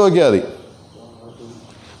പ്രാവശ്യം ചെയ്ത് നോക്കിയാൽ മതി.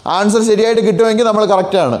 ആൻസർ ശരിയായിട്ട് കിട്ടുമെങ്കിൽ നമ്മൾ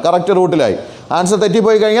കറക്റ്റാണ്, കറക്റ്റ് റൂട്ടിലായി. ആൻസർ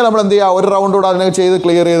തെറ്റിപ്പോയി കഴിഞ്ഞാൽ നമ്മൾ എന്ത് ചെയ്യുക, ഒരു റൗണ്ട് കൂടെ അതിനെ ചെയ്ത്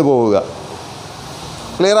ക്ലിയർ ചെയ്ത് പോവുക.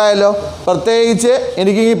 ക്ലിയർ ആയല്ലോ? പ്രത്യേകിച്ച്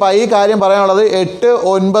എനിക്ക് ഈ കാര്യം പറയാനുള്ളത്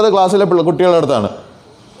 8-9 ക്ലാസ്സിലെ കുട്ടികളുടെ അടുത്താണ്.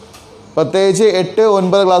 പ്രത്യേകിച്ച്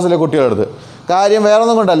 8-9 ക്ലാസ്സിലെ കുട്ടികളുടെ അടുത്ത്. കാര്യം വേറെ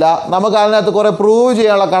ഒന്നും കൊണ്ടല്ല, നമുക്ക് അതിനകത്ത് കുറേ പ്രൂവ്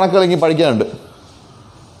ചെയ്യാനുള്ള കണക്കുകൾ ഇങ്ങനെ പഠിക്കാനുണ്ട്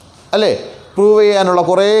അല്ലേ. പ്രൂവ് ചെയ്യാനുള്ള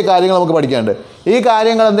കുറേ കാര്യങ്ങൾ നമുക്ക് പഠിക്കാനുണ്ട്. ഈ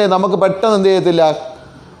കാര്യങ്ങൾ എന്ത് ചെയ്യും, നമുക്ക് പെട്ടെന്ന് എന്ത് ചെയ്യത്തില്ല,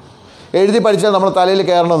 എഴുതി പഠിച്ചാൽ നമ്മൾ തലയിൽ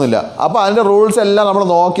കയറണമെന്നില്ല. അപ്പോൾ അതിൻ്റെ റൂൾസ് എല്ലാം നമ്മൾ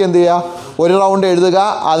നോക്കി എന്ത് ചെയ്യുക, ഒരു റൗണ്ട് എഴുതുക.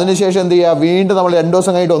 അതിനുശേഷം എന്ത് ചെയ്യുക, വീണ്ടും നമ്മൾ 2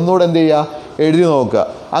 ദിവസം കഴിഞ്ഞിട്ട് ഒന്നുകൂടെ എന്ത് ചെയ്യുക, എഴുതി നോക്കുക.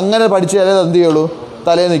 അങ്ങനെ പഠിച്ചാലേ എന്ത് ചെയ്യുള്ളൂ,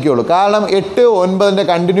 തലയിൽ നിൽക്കുകയുള്ളൂ. കാരണം 8-9ൻ്റെ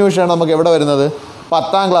കണ്ടിന്യൂഷനാണ് നമുക്ക് എവിടെ വരുന്നത്,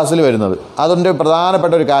 10ാം ക്ലാസ്സിൽ വരുന്നത്. അതിൻ്റെ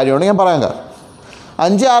പ്രധാനപ്പെട്ട ഒരു കാര്യമാണ് ഞാൻ പറയാൻ കാരണം.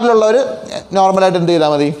 5-6 നോർമലായിട്ട് എന്ത് ചെയ്താൽ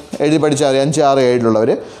മതി, എഴുതി പഠിച്ചാൽ മതി.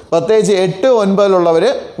 5-6-7 പ്രത്യേകിച്ച്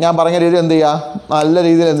 8-9 ഞാൻ പറഞ്ഞ രീതിയിൽ എന്ത് ചെയ്യുക, നല്ല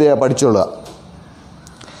രീതിയിൽ എന്ത് ചെയ്യുക, പഠിച്ചുകൊള്ളുക.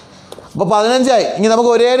 അപ്പോൾ 15 ഇനി നമുക്ക്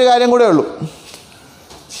ഒരേ ഒരു കാര്യം കൂടെ ഉള്ളൂ.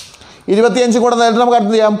 25 കൂടെ നേരിട്ട് നമുക്ക്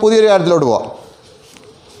അടുത്ത് ചെയ്യാം, പുതിയൊരു കാര്യത്തിലോട്ട് പോവാം.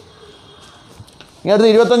 ഇനി അടുത്ത്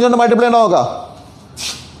 25 കൊണ്ട് മൾട്ടിപ്ലൈ ഉണ്ടോ നോക്കാം.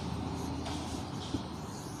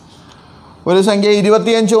 ഒരു സംഖ്യ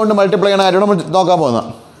 25 കൊണ്ട് മൾട്ടിപ്ലൈ ചെയ്യണ കാര്യമാണ് നമ്മൾ നോക്കാൻ പോകുന്നത്.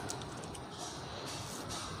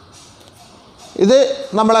 ഇത്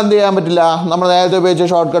നമ്മൾ എന്ത് ചെയ്യാൻ പറ്റില്ല, നമ്മൾ നേരത്തെ ഉപയോഗിച്ച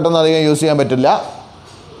ഷോർട്ട് കട്ടൊന്നും അധികം യൂസ് ചെയ്യാൻ പറ്റില്ല.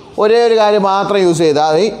 ഒരേ ഒരു കാര്യം മാത്രം യൂസ്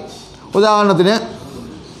ചെയ്താൽ മതി. ഉദാഹരണത്തിന്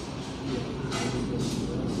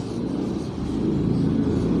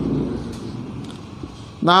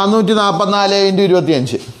 444 ×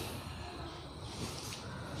 25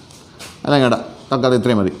 അല്ല കേട്ടാ, തക്കത്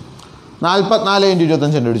ഇത്രയും മതി. 44 ×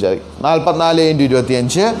 25 കണ്ടുപിടിച്ചാൽ മതി. 44 ×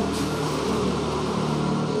 25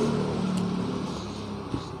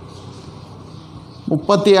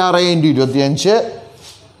 36 × 25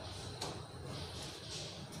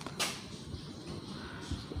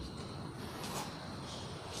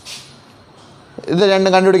 ഇത്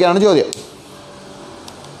രണ്ടും കണ്ടുപിടിക്കാനാണ് ചോദ്യം.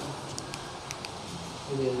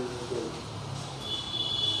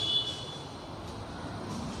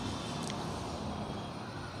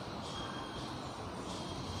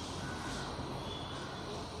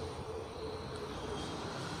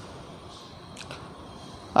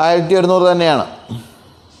 ആയിരത്തി 100 തന്നെയാണ്.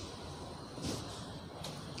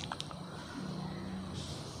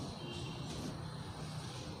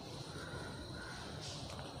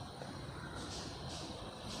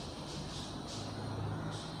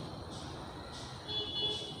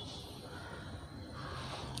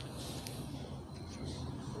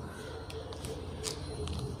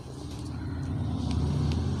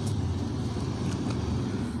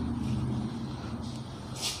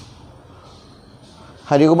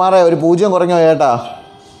 ഹരികുമാറെ ഒരു 0 കുറഞ്ഞോ ചേട്ടാ?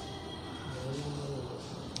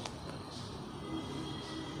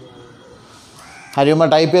 ഹരികുമാർ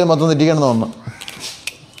ടൈപ്പ് ചെയ്ത് മൊത്തം തെറ്റിക്കണം തോന്നുന്നു.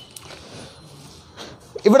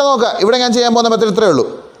 ഇവിടെ നോക്കുക, ഇവിടെ ഞാൻ ചെയ്യാൻ പോകുന്ന മെത്തേഡ് ഇത്രയേ ഉള്ളൂ.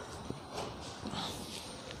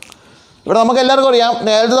 ഇവിടെ നമുക്ക് എല്ലാവർക്കും അറിയാം,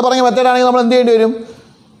 നേരത്തെ പറഞ്ഞ മെത്തേഡാണെങ്കിൽ നമ്മൾ എന്ത് ചെയ്യേണ്ടി വരും?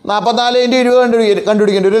 44 × 20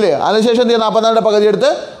 കണ്ടുപിടിക്കേണ്ടി വരും അല്ലേ? അതിനുശേഷം എന്ത് ചെയ്യുക? 44 പകുതി എടുത്ത്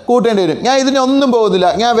കൂട്ടേണ്ടി വരും. ഞാൻ ഇതിനൊന്നും പോകുന്നില്ല,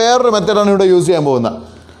 ഞാൻ വേറൊരു മെത്തേഡാണ് ഇവിടെ യൂസ് ചെയ്യാൻ പോകുന്നത്.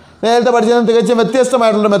 നേരത്തെ പഠിച്ചതിന് തികച്ചും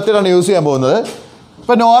വ്യത്യസ്തമായിട്ടുള്ള മെത്തേഡാണ് യൂസ് ചെയ്യാൻ പോകുന്നത്.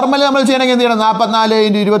 ഇപ്പോൾ നോർമലി നമ്മൾ ചെയ്യണമെങ്കിൽ എന്ത് ചെയ്യണം? 44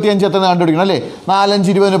 × 25 എത്ര കണ്ടുപിടിക്കണം അല്ലേ? 4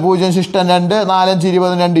 5 20 0 ശിഷ്ടം 2, 4 5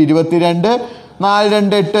 20 2 22, 4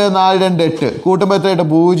 2 8 4 2 8 കൂട്ടുമ്പോൾ എത്ര കിട്ടും?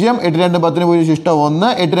 0, 8 2 10 0 ശിഷ്ടം 1,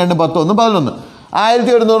 8 2 10 1 11,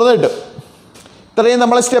 1100 കിട്ടും. ഇത്രയും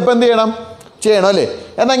നമ്മൾ സ്റ്റെപ്പ് എന്ത് ചെയ്യണം അല്ലേ?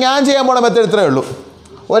 എന്നാൽ ഞാൻ ചെയ്യാൻ പോണ മെത്തേഡ് ഇത്രയേ ഉള്ളൂ.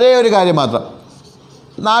 ഒരേ ഒരു കാര്യം മാത്രം.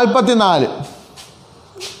 44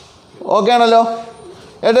 ഓക്കെ ആണല്ലോ?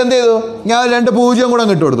 എന്നിട്ട് എന്ത് ചെയ്തു? ഞാൻ 2 0 കൂടെ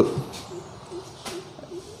അങ്ങ് ഇട്ട് കൊടുത്തു.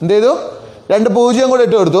 എന്ത് ചെയ്തു? 2 0 കൂടെ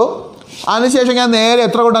ഇട്ട് കൊടുത്തു. അതിനുശേഷം ഞാൻ നേരെ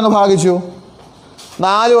എത്ര കൊണ്ടങ്ങ് ഭാഗിച്ചു?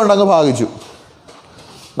 4 കൊണ്ടങ്ങ് ഭാഗിച്ചു.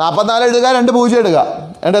 44 എടുക്കുക, 2 0 എടുക്കുക.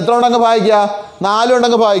 എന്നിട്ട് എത്ര കൊണ്ടങ്ങ് ഭാഗിക്കുക? 4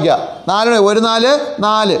 കൊണ്ടങ്ങ് ഭാഗിക്കുക. 4 1 4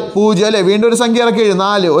 4 0 അല്ലേ? വീണ്ടും ഒരു സംഖ്യ ഇറക്കി എഴുതി.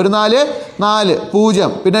 4 1 4 4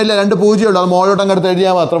 0. പിന്നെ ഇല്ല, 2 0 ഉള്ളൂ. അത് മോളോട്ടങ്ങ് എടുത്ത്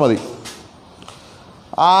എഴുതിയാൽ മാത്രം മതി.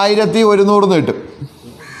 1100 കിട്ടും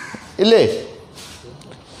ഇല്ലേ?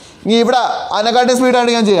 ഇനി ഇവിടെ അതിനെക്കാട്ടി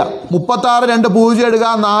സ്പീഡായിട്ട് ഞാൻ ചെയ്യാം. 36 2 0 എടുക്കുക,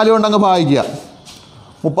 4 കൊണ്ടങ്ങ് ഭാഗിക്കുക.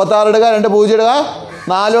 36 എടുക്കുക, 2 0 എടുക്കുക,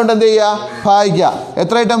 4 കൊണ്ട് എന്ത് ചെയ്യുക? ഭാഗിക്കുക.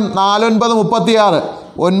 എത്ര കിട്ടും? 4 9 36,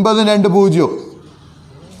 9 2 0.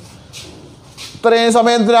 ഇത്രയും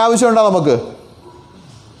സമയത്തിന് ആവശ്യമുണ്ടോ നമുക്ക്?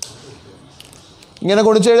 ഇങ്ങനെ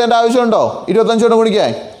ഗുണിച്ചെഴുതേണ്ട ആവശ്യമുണ്ടോ? 25 കൊണ്ട്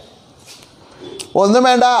ഗുണിക്കാൻ ഒന്നും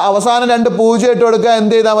വേണ്ട. അവസാനം 2 0 ഇട്ട് കൊടുക്കുക.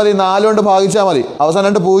 എന്ത് ചെയ്താൽ മതി? 4 കൊണ്ട് ഭാഗിച്ചാൽ മതി. അവസാനം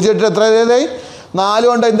 2 0 ഇട്ട് എത്ര ചെയ്തായി? 4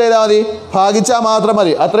 കൊണ്ട് എന്ത് ചെയ്താൽ മതി? ഭാഗിച്ചാൽ മാത്രം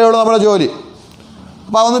മതി. അത്രയേ ഉള്ളൂ നമ്മുടെ ജോലി.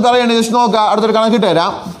 അപ്പോൾ അതൊന്ന് പറയണേ, ജസ്റ്റ് നോക്കാം. അടുത്തൊരു കണക്കിട്ട്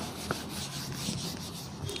തരാം.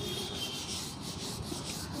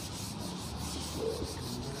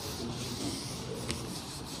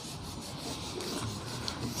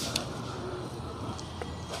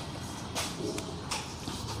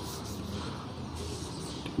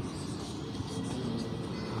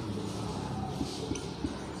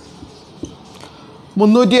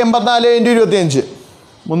 മുന്നൂറ്റി 84 × 25.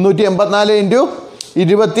 384 ×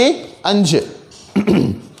 25.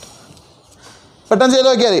 പെട്ടെന്ന് ചെയ്ത്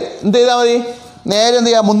നോക്കിയാൽ മതി. എന്ത് ചെയ്താൽ മതി? നേരെ എന്ത്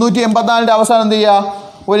ചെയ്യുക? 384 അവസാനം എന്ത് ചെയ്യുക?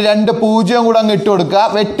 ഒരു 2 0 കൂടെ അങ്ങ് ഇട്ട് കൊടുക്കുക.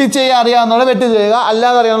 വെട്ടി ചെയ്യാൻ അറിയാവുന്നവരെ വെട്ടി ചെയ്യുക,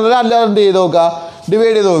 അല്ലാതെ അറിയാവുന്നവരെ അല്ലാതെ എന്ത് ചെയ്ത് നോക്കുക?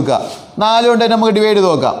 ഡിവൈഡ് ചെയ്ത് നോക്കുക. 4 കൊണ്ട് നമുക്ക് ഡിവൈഡ് ചെയ്ത്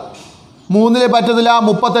നോക്കാം. 3 പറ്റത്തില്ല.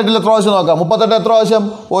 38 എത്ര പ്രാവശ്യം നോക്കാം? 38 എത്ര പ്രാവശ്യം?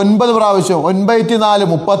 9 പ്രാവശ്യം. 9 4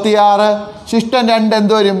 36. ശിഷ്ടം 2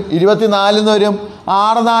 എന്ത് വരും? 24 എന്ന് വരും.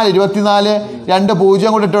 6 4 24. 2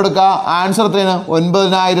 0 കൂടെ ഇട്ട് കൊടുക്കുക. ആൻസർ എത്രയാണ്?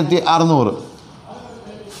 9600.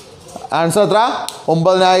 ആൻസർ എത്ര?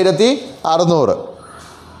 9600.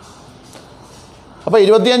 അപ്പോൾ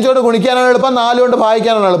 25 കൊണ്ട് ഗുണിക്കാനാണ് എളുപ്പം, 4 കൊണ്ട്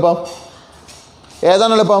ഭാഗിക്കാനാണ് എളുപ്പം?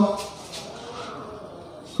 ഏതാണ് എളുപ്പം?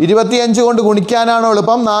 25 കൊണ്ട് ഗുണിക്കാനാണോ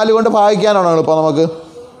എളുപ്പം, 4 കൊണ്ട് ഭാഗിക്കാനാണോ എളുപ്പം? നമുക്ക്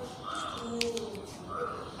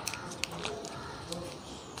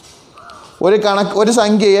ഒരു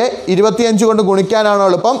സംഖ്യയെ 25 കൊണ്ട് ഗുണിക്കാനാണോ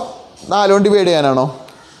എളുപ്പം, 4 കൊണ്ട് ഡിവൈഡ് ചെയ്യാനാണോ?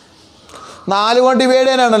 4 കൊണ്ട് ഡിവൈഡ്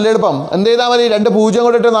ചെയ്യാനാണല്ലോ എളുപ്പം. എന്ത് ചെയ്താൽ മതി? 2 0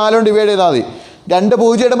 കൊണ്ടിട്ട് 4 കൊണ്ട് ഡിവൈഡ് ചെയ്താൽ മതി. 2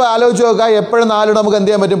 0 ഇടുമ്പോൾ ആലോചിച്ച് നോക്കുക, എപ്പോഴും 4 നമുക്ക് എന്ത്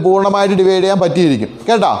ചെയ്യാൻ പറ്റും? പൂർണ്ണമായിട്ട് ഡിവൈഡ് ചെയ്യാൻ പറ്റിയിരിക്കും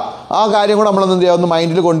കേട്ടോ. ആ കാര്യം കൂടെ നമ്മളൊന്ന് എന്ത് ചെയ്യുക? ഒന്ന്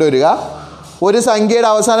മൈൻഡിൽ കൊണ്ടുവരിക. ഒരു സംഖ്യയുടെ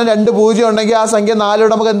അവസാനം 2 0 ഉണ്ടെങ്കിൽ ആ സംഖ്യ 4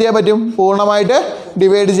 കൊണ്ട് നമുക്ക് എന്ത് ചെയ്യാൻ പറ്റും? പൂർണ്ണമായിട്ട്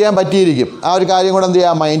ഡിവൈഡ് ചെയ്യാൻ പറ്റിയിരിക്കും. ആ ഒരു കാര്യം കൂടെ എന്ത്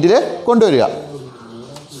ചെയ്യുക? മൈൻഡിൽ കൊണ്ടുവരിക.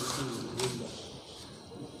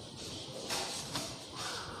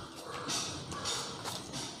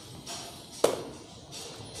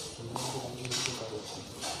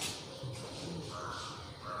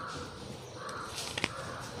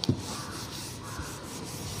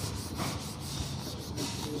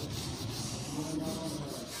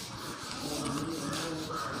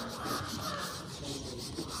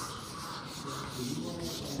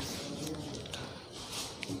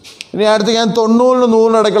 ഇനി അടുത്ത് ഞാൻ 90-നും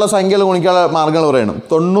 100-നും ഇടയ്ക്കുള്ള സംഖ്യകൾ ഗുണിക്കാനുള്ള മാർഗ്ഗങ്ങൾ പറയണം.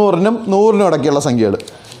 90-നും 100-നും ഇടയ്ക്കുള്ള സംഖ്യകൾ.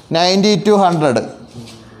 90 to 100.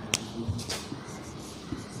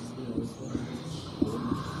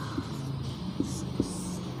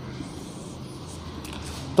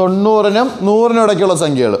 90-നും 100-നും ഇടയ്ക്കുള്ള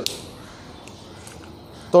സംഖ്യകൾ.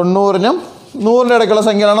 90-നും 100-നും ഇടയ്ക്കുള്ള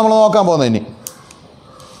സംഖ്യകളാണ് നമ്മൾ നോക്കാൻ പോകുന്നത് ഇനി.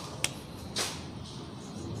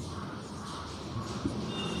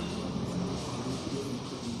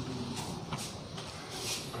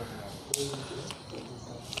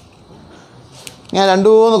 ഞാൻ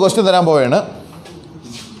 2-3 ക്വസ്റ്റ്യൻ തരാൻ പോവുകയാണ്.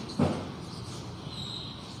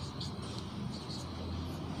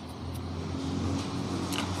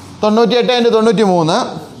 തൊണ്ണൂറ്റിയെട്ട് ×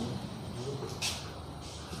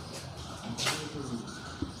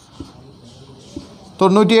 93,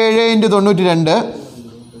 97 × 92,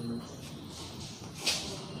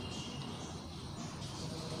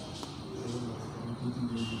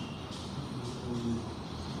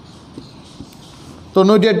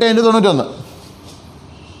 98 ഇൻറ്റു 91.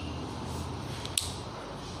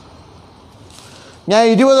 ഞാൻ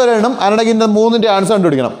 20 വരെ എണ്ണം. അതിനിടയ്ക്ക് ഇതിൻ്റെ 3ൻ്റെ ആൻസർ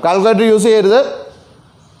കണ്ടുപിടിക്കണം. കാൽക്കുലേറ്റർ യൂസ് ചെയ്യരുത്.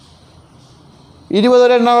 20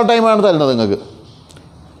 വരെ എണ്ണാനുള്ള ടൈമാണ് തരുന്നത് നിങ്ങൾക്ക്.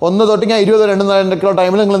 1 തൊട്ട് ഞാൻ 20 വരെ എണ്ണുന്ന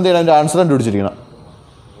ടൈമിൽ നിങ്ങൾ എന്ത് ചെയ്യണം? അതിൻ്റെ ആൻസർ കണ്ടുപിടിച്ചിരിക്കണം.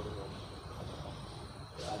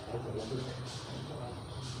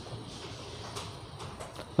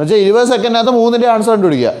 എന്നുവെച്ചാൽ 20 സെക്കൻഡിനകത്ത് 3ൻ്റെ ആൻസർ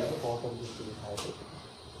കണ്ടുപിടിക്കുക.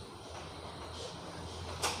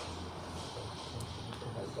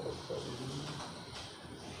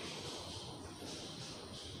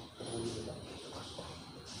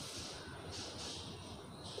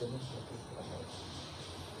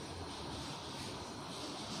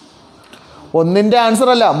 ഒന്നിൻ്റെ ആൻസർ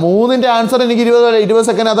അല്ല, 3ൻ്റെ ആൻസർ എനിക്ക് 20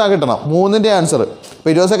 സെക്കൻഡിനകത്ത് കിട്ടണം. 3ൻ്റെ ആൻസർ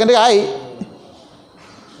ഇപ്പോൾ 20 സെക്കൻഡ് ആയി.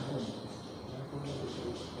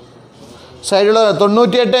 സൈഡിലുള്ള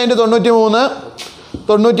 98 ഇൻറ്റു 93,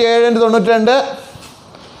 97 ഇൻറ്റു 92,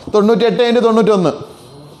 98 ഇൻറ്റു 91.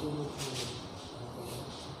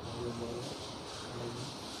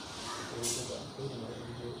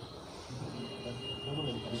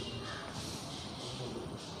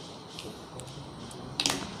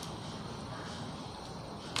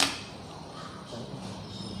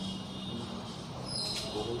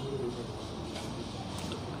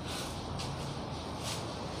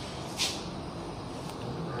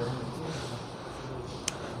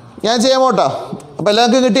 ഞാൻ ചെയ്യാൻ പോട്ടോ. അപ്പോൾ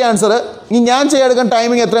എല്ലാവർക്കും കിട്ടിയ ആൻസർ. ഇനി ഞാൻ ചെയ്യാൻ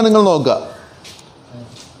ടൈമിങ് എത്രയാണ് നിങ്ങൾ നോക്കുക.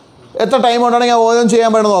 എത്ര ടൈം കൊണ്ടാണെങ്കിൽ ഞാൻ ഓരോന്നും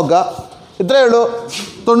ചെയ്യാൻ വേണം നോക്കുക. ഇത്രയേ ഉള്ളൂ.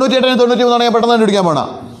 98 93 ആണെങ്കിൽ പെട്ടെന്ന് കണ്ടുപിടിക്കാൻ പോകണം.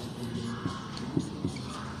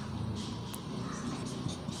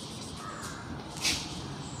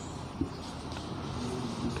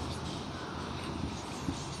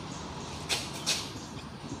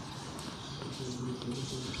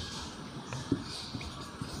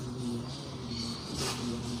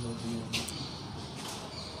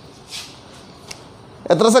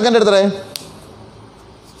 എത്ര സെക്കൻഡ് എടുത്തേ?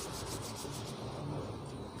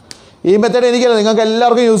 ഈ മെത്തേഡ് എനിക്കല്ല, നിങ്ങൾക്ക്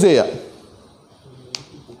എല്ലാവർക്കും യൂസ് ചെയ്യാം.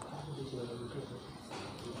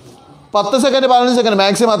 10 സെക്കൻഡ് 15 സെക്കൻഡ്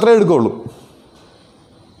മാക്സിമം അത്രേ എടുക്കുകയുള്ളൂ.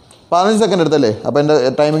 15 സെക്കൻഡ് എടുത്തല്ലേ? അപ്പോൾ എൻ്റെ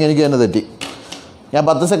ടൈമിങ് എനിക്ക് തന്നെ തെറ്റി. ഞാൻ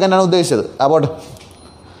 10 സെക്കൻഡാണ് ഉദ്ദേശിച്ചത്. അപ്പോൾ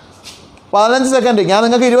 15 സെക്കൻഡ്. ഞാൻ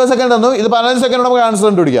നിങ്ങൾക്ക് 20 സെക്കൻഡ് തന്നു. ഇത് 15 സെക്കൻഡ് നമുക്ക് ആൻസർ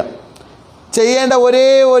കണ്ടുപിടിക്കാം. ചെയ്യേണ്ട ഒരേ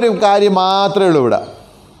ഒരു കാര്യം മാത്രമേ ഉള്ളൂ ഇവിടെ.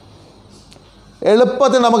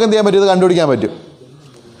 എളുപ്പത്തിൽ നമുക്ക് എന്ത് ചെയ്യാൻ പറ്റും? ഇത് കണ്ടുപിടിക്കാൻ പറ്റും.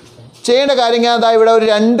 ചെയ്യേണ്ട കാര്യം ഞാൻ ഇവിടെ ഒരു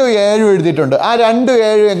 2 7 എഴുതിയിട്ടുണ്ട്. ആ 2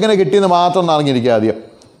 7 എങ്ങനെ കിട്ടിയെന്ന് മാത്രം ഒന്ന് അറിഞ്ഞിരിക്കുക ആദ്യം.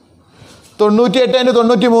 98 ഇൻറ്റു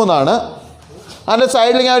 93 അതിൻ്റെ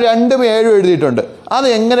സൈഡിൽ ഞാൻ 2 7 എഴുതിയിട്ടുണ്ട്. അത്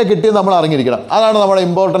എങ്ങനെ കിട്ടിയെന്ന് നമ്മൾ അറിഞ്ഞിരിക്കണം. അതാണ് നമ്മുടെ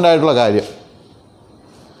ഇമ്പോർട്ടൻ്റ് ആയിട്ടുള്ള കാര്യം.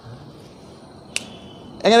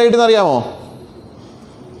 എങ്ങനെ കിട്ടിയെന്ന് അറിയാമോ?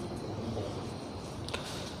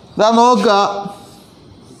 ഇതാ നോക്കുക.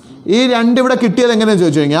 ഈ 2 ഇവിടെ കിട്ടിയത് എങ്ങനെയാണെന്ന്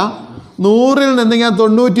ചോദിച്ചു കഴിഞ്ഞാൽ 100ൽ നിന്ന് ഞാൻ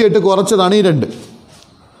 98 കുറച്ചതാണ് ഈ 2.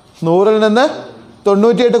 100ൽ നിന്ന്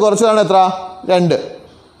 98 കുറച്ചതാണ് എത്ര? 2.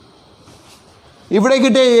 ഇവിടെ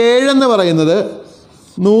കിട്ടിയ 7 എന്ന് പറയുന്നത്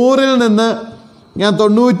 100ൽ നിന്ന് ഞാൻ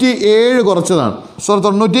 97 കുറച്ചതാണ്.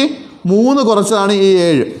 93 കുറച്ചതാണ് ഈ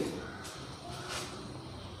 7.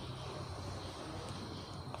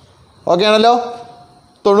 ഓക്കെ ആണല്ലോ?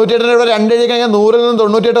 98 ഇവിടെ 2 എഴുതി കഴിഞ്ഞാൽ 100ൽ നിന്ന്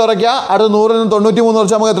 98 കുറയ്ക്കുക. അടുത്ത 100ൽ നിന്ന് 93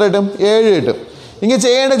 കുറച്ചാൽ നമുക്ക് എത്ര കിട്ടും? 7 കിട്ടും. ഇങ്ങനെ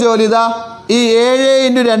ചെയ്യേണ്ട ജോലി ഇതാ. ഈ 7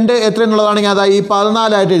 ഇൻറ്റു 2 എത്ര എന്നുള്ളതാണെങ്കിൽ അതാ ഈ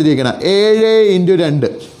 14 എഴുതിയിരിക്കണം. 7 ഇൻറ്റു 2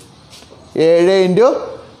 7 ഇൻറ്റു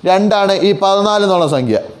 2 ഈ 14 എന്നുള്ള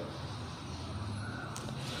സംഖ്യ.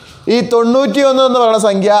 ഈ 91 എന്ന് പറയുന്ന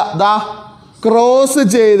സംഖ്യ ദാ ക്രോസ്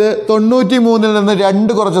ചെയ്ത് 93ൽ നിന്ന്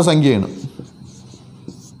 2 കുറച്ച സംഖ്യയാണ്.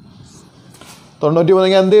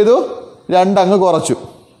 93 എന്ത് ചെയ്തു? 2 അങ്ങ് കുറച്ചു.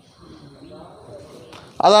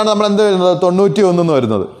 അതാണ് നമ്മൾ എന്ത് വരുന്നത്? 91 എന്ന്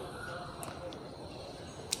വരുന്നത്.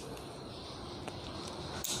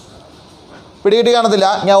 പിടികിട്ടി കാണത്തില്ല.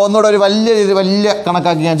 ഞാൻ ഒന്നുകൂടെ ഒരു വലിയ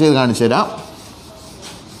കണക്കാക്കി ഞാൻ ചെയ്ത് കാണിച്ചു തരാം.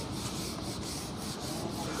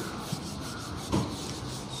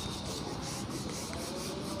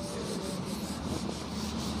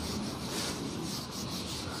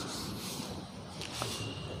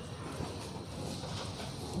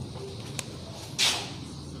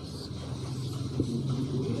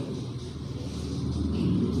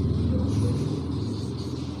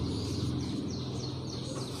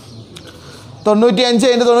 തൊണ്ണൂറ്റിയഞ്ച്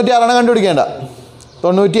ഇൻറ്റു 96 കണ്ടുപിടിക്കേണ്ട.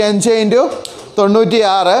 95 ഇൻറ്റു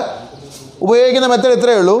 96 ഉപയോഗിക്കുന്ന മെത്തേഡ്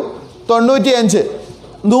ഇത്രയേ ഉള്ളൂ. 95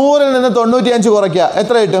 100ൽ നിന്ന് 95 കുറയ്ക്കുക.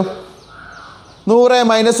 എത്ര കിട്ടും? 100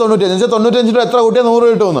 മൈനസ് 95. 95 എത്ര കൂട്ടിയാൽ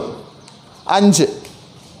 100 കിട്ടുമെന്ന്? 5.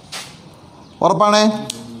 ഉറപ്പാണേ?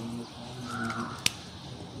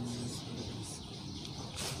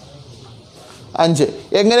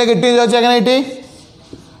 എങ്ങനെ കിട്ടിയെന്ന് ചോദിച്ചാൽ എങ്ങനെ കിട്ടി?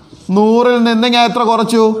 100-ൽ നിന്ന് ഞാൻ എത്ര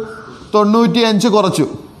കുറച്ചു? 95 കുറച്ചു.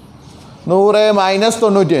 100 മൈനസ്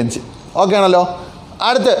 95. ഓക്കെ ആണല്ലോ.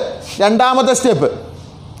 അടുത്ത് രണ്ടാമത്തെ സ്റ്റെപ്പ്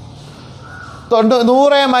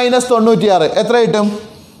 100 മൈനസ് 96 എത്ര കിട്ടും?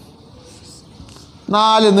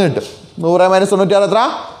 4 എന്ന് കിട്ടും. 100 മൈനസ് 96 എത്ര?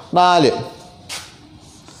 4.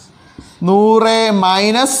 100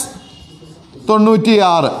 മൈനസ്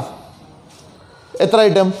 96 എത്ര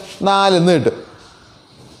കിട്ടും? 4 എന്ന് കിട്ടും.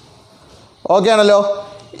 ഓക്കെ ആണല്ലോ.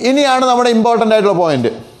 ഇനിയാണ് നമ്മുടെ ഇമ്പോർട്ടൻ്റ് ആയിട്ടുള്ള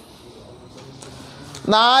പോയിന്റ്.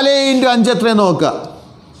 4 × 5 എത്രയെന്ന് നോക്കുക.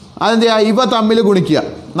 അതെന്ത് ചെയ്യുക? ഇവ തമ്മിൽ ഗുണിക്കുക.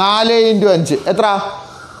 4 × 5 എത്ര?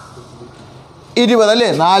 20 അല്ലേ?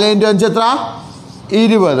 4 × 5 എത്ര?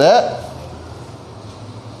 20.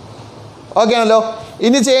 ഓക്കെ ആണല്ലോ.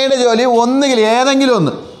 ഇനി ചെയ്യേണ്ട ജോലി ഒന്നുകിൽ ഏതെങ്കിലും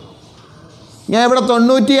ഒന്ന്. ഞാൻ ഇവിടെ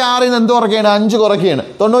 96-ൽ നിന്ന് എന്ത് കുറയ്ക്കുകയാണ്? 5 കുറയ്ക്കുകയാണ്.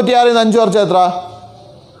 96-ൽ നിന്ന് 5 കുറച്ചാൽ എത്ര?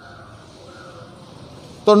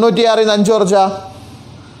 96-ൽ നിന്ന് 5 കുറച്ചാ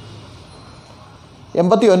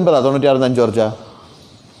 89. 96-ൽ നിന്ന് 5 കുറച്ചാ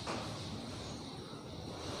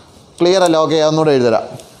ക്ലിയർ അല്ല? ഓക്കെ, ഒന്നുകൂടെ എഴുതരാം.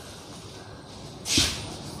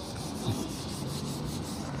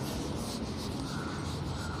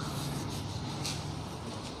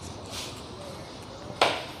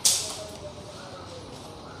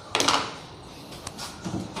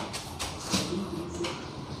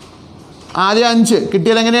 ആദ്യം 5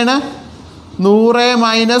 കിട്ടിയാൽ എങ്ങനെയാണ്? 100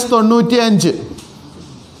 മൈനസ് 95.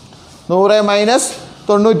 100 മൈനസ്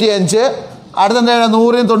 95. അടുത്തെന്താണ്?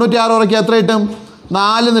 100-ൽ 96 കുറയ്ക്കുക. എത്ര കിട്ടും?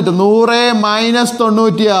 4 കിട്ടും. 100 മൈനസ്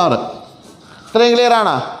 96. ഇത്രയും ക്ലിയർ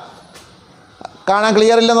ആണോ? കാണാൻ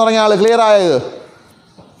ക്ലിയർ ഇല്ലെന്ന് പറഞ്ഞ ആൾ ക്ലിയർ ആയത്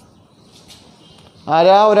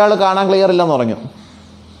ആരാ? ഒരാൾ കാണാൻ ക്ലിയർ ഇല്ലെന്ന് പറഞ്ഞു.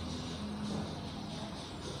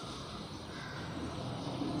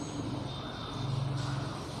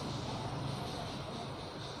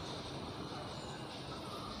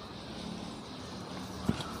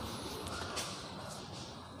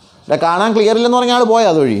 കാണാൻ ക്ലിയർ ഇല്ലെന്ന് പറഞ്ഞ ആൾ പോയാ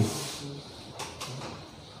അതുവഴി?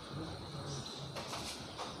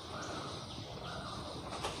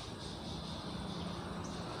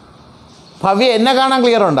 ഭവ്യ, എന്നെ കാണാൻ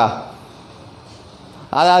ക്ലിയർ ഉണ്ടോ?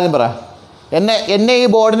 അതാദ്യം പറ. എന്നെ ഈ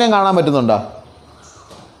ബോർഡിനെ കാണാൻ പറ്റുന്നുണ്ടോ?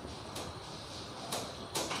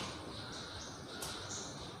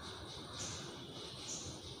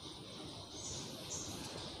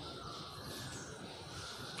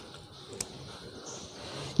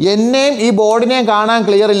 എന്നെയും ഈ ബോർഡിനെയും കാണാൻ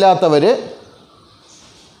ക്ലിയർ ഇല്ലാത്തവർ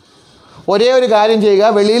ഒരേ ഒരു കാര്യം ചെയ്യുക,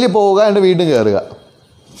 വെളിയിൽ പോവുക, എന്നിട്ട് വീണ്ടും കയറുക.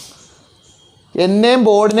 എന്നെയും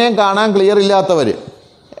ബോർഡിനെയും കാണാൻ ക്ലിയർ ഇല്ലാത്തവർ,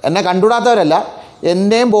 എന്നെ കണ്ടുകൂടാത്തവരല്ല,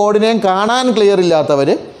 എന്നെയും ബോർഡിനെയും കാണാൻ ക്ലിയർ ഇല്ലാത്തവർ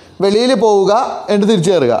വെളിയിൽ പോവുക, എന്നിട്ട്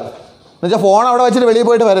തിരിച്ചു കയറുക. എന്നുവെച്ചാൽ ഫോൺ അവിടെ വെച്ചിട്ട് വെളിയിൽ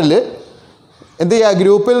പോയിട്ട് വരല്. എന്ത് ചെയ്യുക?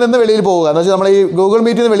 ഗ്രൂപ്പിൽ നിന്ന് വെളിയിൽ പോവുക. എന്ന് വെച്ചാൽ നമ്മൾ ഈ ഗൂഗിൾ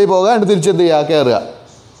മീറ്റിൽ നിന്ന് വെളിയിൽ പോവുക, എന്നിട്ട് തിരിച്ച് എന്ത് ചെയ്യുക? കയറുക.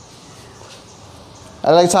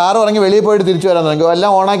 അതായത് സാറ് പറഞ്ഞ് വെളിയിൽ പോയിട്ട് തിരിച്ചു വരാൻ തുടങ്ങി.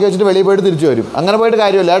 എല്ലാം ഓണാക്കി വെച്ചിട്ട് വെളിയിൽ പോയിട്ട് തിരിച്ചു വരും. അങ്ങനെ പോയിട്ട്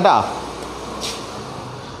കാര്യമില്ല കേട്ടോ.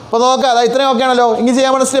 അപ്പോൾ നോക്കുക, അതാ ഇത്രയും ഒക്കെ ആണല്ലോ. ഇങ്ങനെ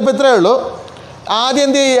ചെയ്യാൻ പറ്റുന്ന സ്റ്റെപ്പ് ഇത്രയേ ഉള്ളൂ. ആദ്യം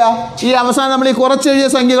എന്ത് ചെയ്യുക? ഈ അവസാനം നമ്മൾ ഈ കുറച്ചെഴുതിയ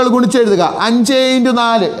സംഖ്യകൾ ഗുണിച്ചെഴുതുക. 5 ×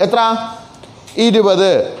 4 എത്ര? 20.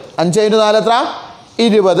 5 × 4 എത്ര?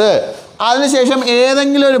 20. അതിനുശേഷം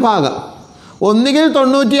ഏതെങ്കിലും ഒരു ഭാഗം ഒന്നുകിൽ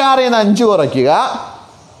 96-ൽ നിന്ന് 5 കുറയ്ക്കുക,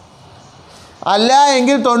 അല്ല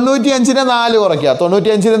എങ്കിൽ 95-നെ 4 കുറയ്ക്കുക.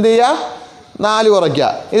 95-ന് എന്ത് ചെയ്യുക? 4 കുറയ്ക്കുക.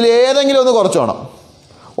 ഇതിൽ ഏതെങ്കിലും ഒന്ന് കുറച്ചോണം.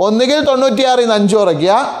 ഒന്നുകിൽ 96-ൽ നിന്ന് 5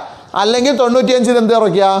 കുറയ്ക്കുക, അല്ലെങ്കിൽ 95-ന് എന്ത്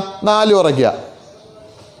കുറയ്ക്കുക? 4 കുറയ്ക്കുക.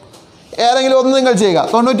 ഏതെങ്കിലും ഒന്ന് നിങ്ങൾ ചെയ്യുക.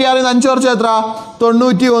 96-ൽ നിന്ന് 5 കുറച്ചാൽ എത്ര?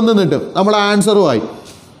 91 കിട്ടും. നമ്മുടെ ആൻസറുമായി.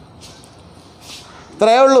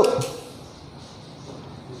 ഇത്രയേ ഉള്ളൂ.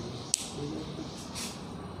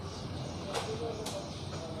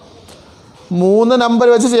 മൂന്ന് നമ്പർ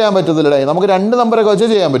വെച്ച് ചെയ്യാൻ പറ്റത്തില്ലേ? നമുക്ക് 2 നമ്പറൊക്കെ വെച്ച്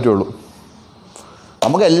ചെയ്യാൻ പറ്റുള്ളൂ.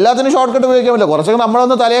 നമുക്ക് എല്ലാത്തിനും ഷോർട്ട് കട്ട് ഉപയോഗിക്കാൻ പറ്റില്ല. കുറച്ചൊക്കെ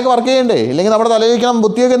നമ്മളൊന്ന് തലയൊക്കെ വർക്ക് ചെയ്യണ്ടേ? ഇല്ലെങ്കിൽ നമ്മുടെ തലയിലേക്കണം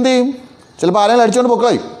ബുദ്ധിയൊക്കെ എന്ത് ചെയ്യും? ചിലപ്പോൾ ആരെങ്കിലും അടിച്ചുകൊണ്ട്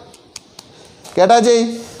പൊക്കളയും. കേട്ടാ ചെയ്.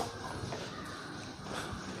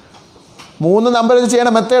 3 നമ്പർ വെച്ച് ചെയ്യണ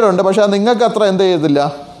മെത്തേഡുണ്ട്. പക്ഷേ അത് നിങ്ങൾക്ക് അത്ര എന്ത് ചെയ്യത്തില്ല,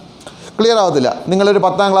 ക്ലിയർ ആവത്തില്ല. നിങ്ങളൊരു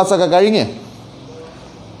 10ാം ക്ലാസ്സൊക്കെ കഴിഞ്ഞ്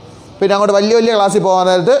പിന്നെ അങ്ങോട്ട് വലിയ വലിയ ക്ലാസ്സിൽ പോകാൻ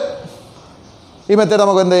നേരത്ത് ഈ മെത്തേഡ്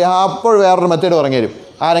നമുക്ക് എന്ത് ചെയ്യാം? അപ്പോൾ വേറൊരു മെത്തേഡ് പറഞ്ഞു തരും,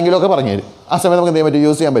 ആരെങ്കിലുമൊക്കെ പറഞ്ഞു തരും. ആ സമയത്ത് നമുക്ക് എന്ത് ചെയ്യാൻ പറ്റും?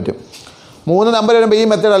 യൂസ് ചെയ്യാൻ പറ്റും. 3 നമ്പർ വരുമ്പോൾ ഈ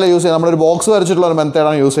മെത്തേഡല്ല യൂസ് ചെയ്യുക. നമ്മളൊരു ബോക്സ് വരച്ചിട്ടുള്ള ഒരു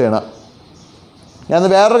മെത്തേഡാണ് യൂസ് ചെയ്യണം. ഞാൻ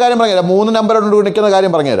വേറൊരു കാര്യം പറഞ്ഞുതരാം. 3 നമ്പർ കൊണ്ട് ഗുണിക്കുന്ന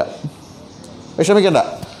കാര്യം പറഞ്ഞുതരാം, വിഷമിക്കണ്ട.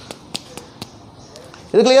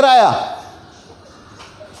 ഇത് ക്ലിയർ ആയാ?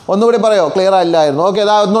 ഒന്നുകൂടി പറയോ? ക്ലിയർ അല്ലായിരുന്നു. ഓക്കെ,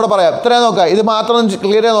 അതാ ഒന്നുകൂടെ പറയാം. ഇത്രയും നോക്കാം. ഇത് മാത്രം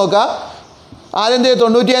ക്ലിയർ ചെയ്ത് നോക്കാം. ആദ്യം എന്ത് ചെയ്യും?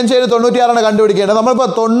 95-ന് 96 കണ്ടുപിടിക്കേണ്ടത്. നമ്മളിപ്പോൾ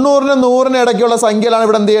 90-നും 100-നും ഇടയ്ക്കുള്ള സംഖ്യകളാണ്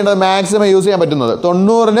ഇവിടെ എന്ത് ചെയ്യേണ്ടത്? മാക്സിമം യൂസ് ചെയ്യാൻ പറ്റുന്നത്.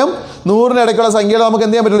 90-നും 100-നും ഇടയ്ക്കുള്ള സംഖ്യകൾ നമുക്ക്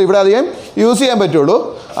എന്ത് ചെയ്യാൻ പറ്റുള്ളൂ? ഇവിടെ അധികം യൂസ് ചെയ്യാൻ പറ്റുള്ളൂ.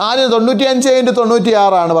 ആദ്യം 95 ×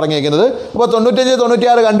 96 പറഞ്ഞേക്കുന്നത്. അപ്പോൾ 95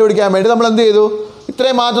 96 കണ്ടുപിടിക്കാൻ വേണ്ടി നമ്മൾ എന്ത് ചെയ്തു?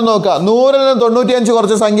 ഇത്രയും മാറ്റം നോക്കുക. 100-ൽ നിന്ന് 95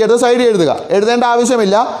 കുറച്ച് സംഖ്യ എടുത്ത് സൈഡിൽ എഴുതുക. എഴുതേണ്ട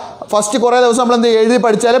ആവശ്യമില്ല. ഫസ്റ്റ് കുറേ ദിവസം നമ്മൾ എഴുതി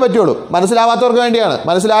പഠിച്ചാലേ പറ്റുള്ളൂ. മനസ്സിലാവാത്തവർക്ക് വേണ്ടിയാണ്.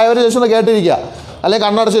 മനസ്സിലായവർ ശേഷം ഒന്ന് കേട്ടിരിക്കുക, അല്ലെങ്കിൽ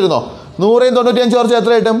കണ്ണടച്ചിരുന്നോ. 100-ൽ 95 കുറച്ച്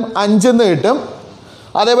എത്ര കിട്ടും? 5 കിട്ടും.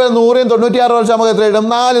 അതേപോലെ 100-ൽ 96 കുറച്ച് നമുക്ക് എത്ര കിട്ടും?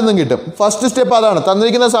 4 കിട്ടും. ഫസ്റ്റ് സ്റ്റെപ്പ് അതാണ്.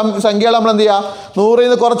 തന്നിരിക്കുന്ന സംഖ്യകൾ നമ്മൾ എന്ത് ചെയ്യുക? 100-ൽ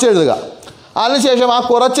നിന്ന് കുറച്ച് എഴുതുക. അതിനുശേഷം ആ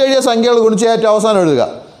കുറച്ചെഴുതിയ സംഖ്യകൾ ഗുണിച്ച് ഏറ്റവും അവസാനം എഴുതുക.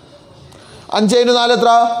 5 × 4 എത്ര?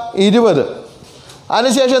 20.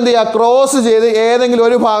 അതിനുശേഷം എന്ത് ചെയ്യുക? ക്രോസ് ചെയ്ത് ഏതെങ്കിലും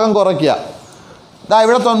ഒരു ഭാഗം കുറയ്ക്കുക.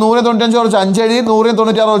 ഇവിടെ 195 കുറച്ച് 5 എഴുതി,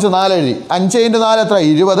 196 കുറച്ച് 4 എഴുതി. 5 × 4 എത്ര?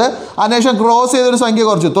 20. അതിനുശേഷം ക്രോസ് ചെയ്തൊരു സംഖ്യ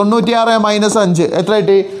കുറച്ച് 96 - 5 എത്ര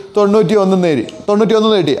കിട്ടി?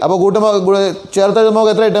 91 കിട്ടി. അപ്പോൾ കൂട്ടുമ്പോൾ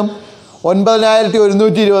ചേർത്തെഴുതുമ്പോൾ എത്ര കിട്ടും?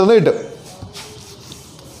 9120 കിട്ടും.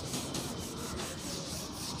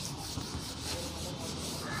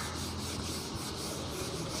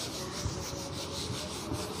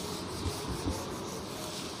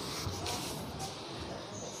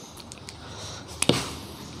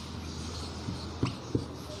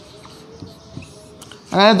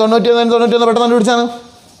 അങ്ങനെ 91 പെട്ടെന്ന് കണ്ടുപിടിച്ചാണ്.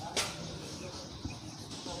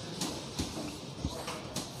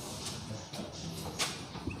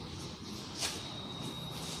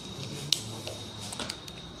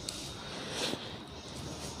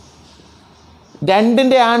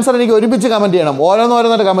 രണ്ടിൻ്റെ ആൻസർ എനിക്ക് ഒരുമിച്ച് കമൻറ്റ് ചെയ്യണം.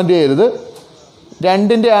 ഓരോന്നോരോന്നായിട്ട് കമൻറ്റ് ചെയ്യരുത്.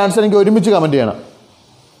 രണ്ടിൻ്റെ ആൻസർ എനിക്ക് ഒരുമിച്ച് കമൻറ്റ് ചെയ്യണം.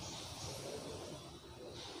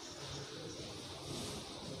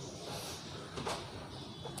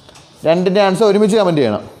 രണ്ടിൻ്റെ ആൻസർ ഒരുമിച്ച് കമൻറ്റ്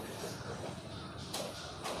ചെയ്യണം.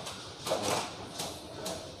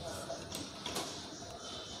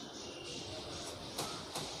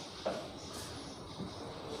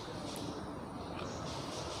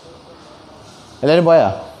 എല്ലാവരും പോയാ?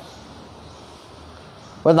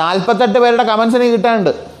 ഒരു 48 പേരുടെ കമൻസ് എനിക്ക്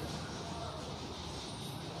കിട്ടാനുണ്ട്.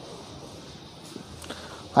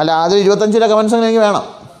 അല്ല, അത് 25 കമൻസ് എനിക്ക് വേണം.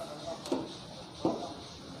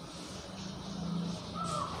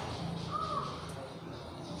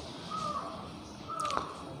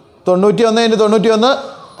 തൊണ്ണൂറ്റി 99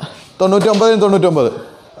 99.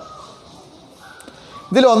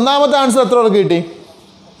 ഇതിൽ ഒന്നാമത്തെ ആൻസർ എത്ര പേർക്ക് കിട്ടി?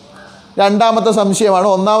 രണ്ടാമത്തെ സംശയമാണ്.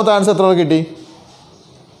 ഒന്നാമത്തെ ആൻസർ എത്ര പേർക്ക് കിട്ടി?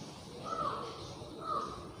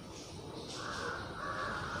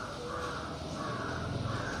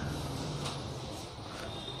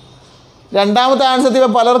 രണ്ടാമത്തെ ആൻസർ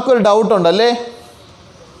ഇപ്പോൾ പലർക്കും ഒരു ഡൗട്ടുണ്ടല്ലേ?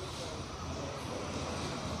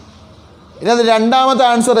 ഇതിനകത്ത് രണ്ടാമത്തെ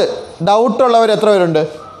ആൻസർ ഡൗട്ടുള്ളവർ എത്ര പേരുണ്ട്?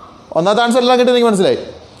 ഒന്നാമത്തെ ആൻസർ എല്ലാം കിട്ടി, എനിക്ക് മനസ്സിലായി.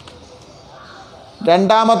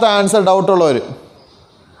 രണ്ടാമത്തെ ആൻസർ ഡൗട്ടുള്ളവർ,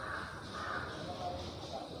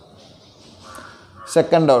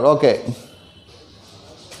 സെക്കൻഡ് ഡൗട്ട്. ഓക്കെ,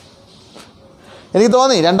 എനിക്ക്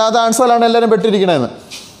തോന്നി രണ്ടാമത്തെ ആൻസറിലാണ് എല്ലാവരും പെട്ടിരിക്കണതെന്ന്.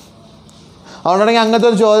 അതുകൊണ്ടാണെങ്കിൽ അങ്ങനത്തെ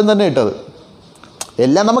ഒരു ചോദ്യം തന്നെ ഇട്ടത്.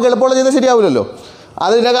 എല്ലാം നമുക്ക് എളുപ്പമുള്ള ചെയ്താൽ ശരിയാവില്ലല്ലോ.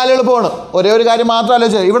 അത് ഇതിനെക്കാലം എളുപ്പമാണ്. ഒരേ ഒരു കാര്യം മാത്രം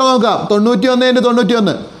ആലോചിച്ചാൽ ഇവിടെ നോക്കാം. 91 ×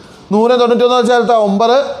 91 191 വെച്ചാൽ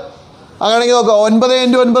 9. അങ്ങനെയാണെങ്കിൽ നോക്കാം. 9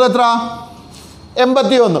 × 9 എത്ര?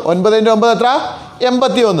 81. 9 × 9 എത്ര?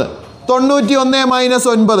 81. 91 -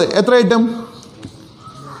 9 എത്ര കിട്ടും?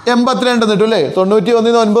 82 കിട്ടും അല്ലേ? 91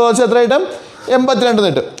 ൽ 9 വെച്ചാൽ എത്ര കിട്ടും? 82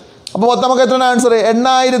 കിട്ടും. അപ്പോൾ മൊത്തം നമുക്ക് എത്രയാണ് ആൻസർ?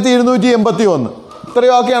 8281.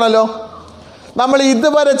 ഇത്രയും ഓക്കെ ആണല്ലോ. നമ്മൾ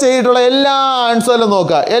ഇതുവരെ ചെയ്തിട്ടുള്ള എല്ലാ ആൻസറിലും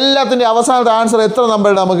നോക്കുക. എല്ലാത്തിൻ്റെ അവസാനത്തെ ആൻസർ എത്ര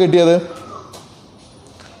നമ്പറാണ് നമുക്ക് കിട്ടിയത്?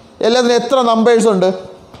 എല്ലാത്തിനും എത്ര നമ്പേഴ്സ് ഉണ്ട്?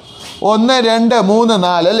 1 2 3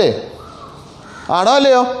 4 അല്ലേ? ആണോ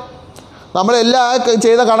അല്ലയോ? നമ്മളെല്ലാ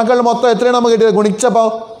ചെയ്ത കണക്കുകളിൽ മൊത്തം എത്രയാണ് നമുക്ക് കിട്ടിയത്? ഗുണിച്ചപ്പോൾ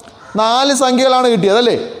 4 സംഖ്യകളാണ് കിട്ടിയത്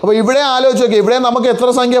അല്ലേ? അപ്പോൾ ഇവിടെ ആലോചിച്ച് നോക്കി, ഇവിടെ നമുക്ക് എത്ര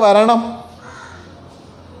സംഖ്യ വരണം?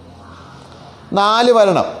 4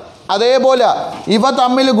 വരണം. അതേപോലെ ഇവ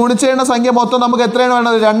തമ്മിൽ ഗുണിച്ചേണ്ട സംഖ്യ മൊത്തം നമുക്ക് എത്രയാണ്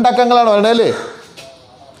വേണ്ടത്? 2 അക്കങ്ങളാണ് വേണ്ടത് അല്ലേ?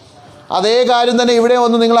 അതേ കാര്യം തന്നെ ഇവിടെ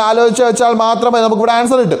ഒന്ന് നിങ്ങൾ ആലോചിച്ച് വെച്ചാൽ മാത്രമേ നമുക്ക് ഇവിടെ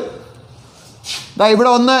ആൻസർ കിട്ടും. ഇവിടെ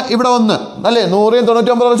 1 ഇവിടെ 1 അല്ലേ? 100 ൽ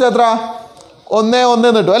 99 വെച്ചാൽ എത്ര? 1 1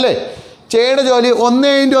 കിട്ടും അല്ലേ? ചെയ്യേണ്ട ജോലി 1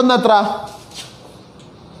 × 1 എത്ര?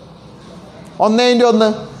 1 × 1.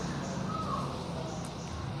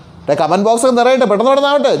 കമൻറ്റ് ബോക്സ് ഒക്കെ നിറയട്ടെ, പെട്ടെന്ന്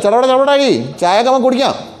പെട്ടെന്നാവട്ടെ. ചടപടാക്കി ചായ കമ്മ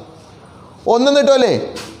കുടിക്കാം. 1 കിട്ടുമല്ലേ?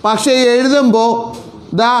 പക്ഷേ എഴുതുമ്പോൾ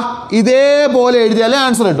ദാ ഇതേപോലെ എഴുതിയാലേ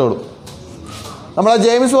ആൻസർ കിട്ടുള്ളൂ. നമ്മളെ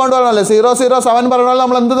ജെയിംസ് ബോണ്ട് പറയണല്ലേ 007 പറയണല്ലോ.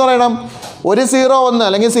 നമ്മൾ എന്തെന്ന് പറയണം? ഒരു 0 1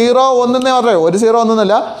 അല്ലെങ്കിൽ 0 1 എന്നേ മാത്രമേ, ഒരു 0 1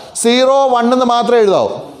 എന്നല്ല, 0 1 എന്ന് മാത്രമേ എഴുതാവൂ.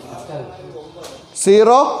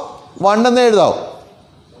 0 1 എന്നേ എഴുതാവൂ.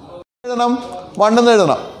 എഴുതണം 1 എന്ന്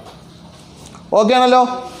എഴുതണം. ഓക്കെ ആണല്ലോ?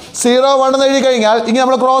 0 1 എന്ന് എഴുതി കഴിഞ്ഞാൽ ഇങ്ങനെ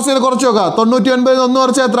നമ്മൾ ക്രോസ് ചെയ്ത് കുറച്ച് നോക്കാം. 99 1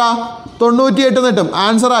 കുറച്ച് എത്ര? 98 കിട്ടും.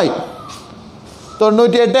 ആൻസറായി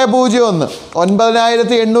 98 0 1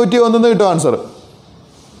 9801 കിട്ടും ആൻസർ.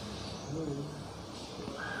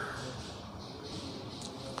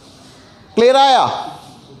 ക്ലിയർ ആയോ?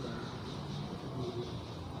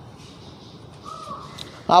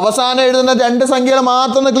 അവസാനം എഴുതുന്ന 2 സംഖ്യകൾ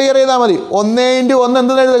മാത്രം ഒന്ന് ക്ലിയർ ചെയ്താൽ മതി. 1 × 1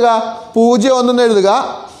 എന്തെന്ന് എഴുതുക? 0 1 എഴുതുക.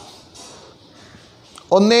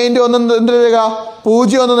 1 × 1 എന്ത് എഴുതുക?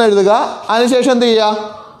 0 1 എഴുതുക. അതിനുശേഷം എന്ത് ചെയ്യുക?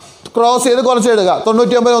 ക്രോസ് ചെയ്ത് കുറച്ച് എഴുതുക.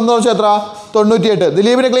 99 1 കുറച്ച് എത്ര? 98.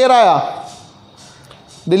 ദിലീപിന് ക്ലിയർ ആയോ?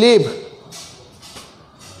 ദിലീപ്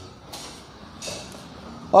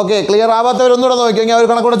ഓക്കെ. ക്ലിയർ ആവാത്തവരൊന്നുകൂടെ നോക്കിയോ. ഞാൻ ഒരു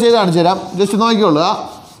കണക്കൂടെ ചെയ്ത് കാണിച്ചു തരാം. ജസ്റ്റ് നോക്കിക്കൊള്ളുക.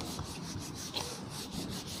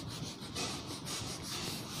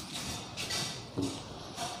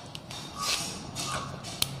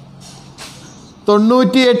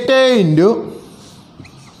 തൊണ്ണൂറ്റിയെട്ട് ×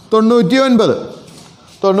 99.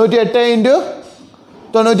 98 ×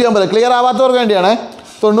 99. ക്ലിയർ ആവാത്തവർക്ക് വേണ്ടിയാണ്.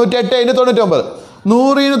 98 × 99.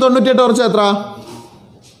 100 × 98 കുറച്ച് എത്ര?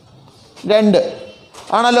 2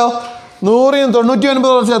 ആണല്ലോ. 100 × 99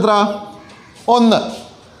 കുറച്ച് എത്ര? 1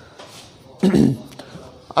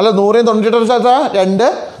 അല്ല. 100 × 98 കുറച്ച് എത്ര? 2.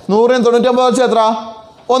 100 × 99 കുറച്ച് എത്ര?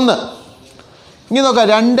 1. ഇനി നോക്കാം.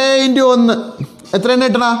 2 × 1 എത്ര തന്നെ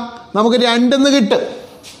കിട്ടണ? നമുക്ക് 2 കിട്ടും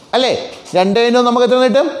അല്ലേ? 2 × നമുക്ക് എത്ര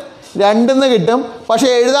കിട്ടും? 2 കിട്ടും. പക്ഷേ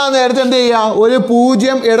എഴുതാൻ നേരത്തെ എന്ത് ചെയ്യുക? ഒരു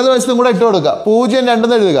 0 ഇടതുവശത്തും കൂടെ ഇട്ട് കൊടുക്കുക. 0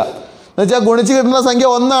 2 എഴുതുക. എന്നുവെച്ചാൽ ഗുണിച്ച് കിട്ടുന്ന സംഖ്യ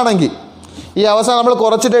 1 ആണെങ്കിൽ ഈ അവസാനം നമ്മൾ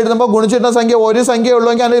കുറച്ചിട്ട് എഴുതുമ്പോൾ ഗുണിച്ചിട്ടുന്ന സംഖ്യ ഒരു സംഖ്യ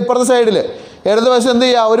ഉള്ളുവെങ്കിൽ അതിൻ്റെ ഇപ്പുറത്തെ സൈഡിൽ ഇടതുവശം എന്ത്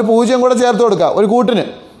ചെയ്യുക? ഒരു 0 കൂടെ ചേർത്ത് കൊടുക്കുക, ഒരു കൂട്ടിന്.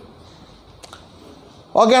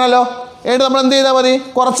 ഓക്കെ ആണല്ലോ. എന്നിട്ട് നമ്മൾ എന്ത് ചെയ്താൽ മതി?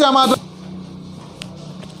 കുറച്ചാൽ മാത്രം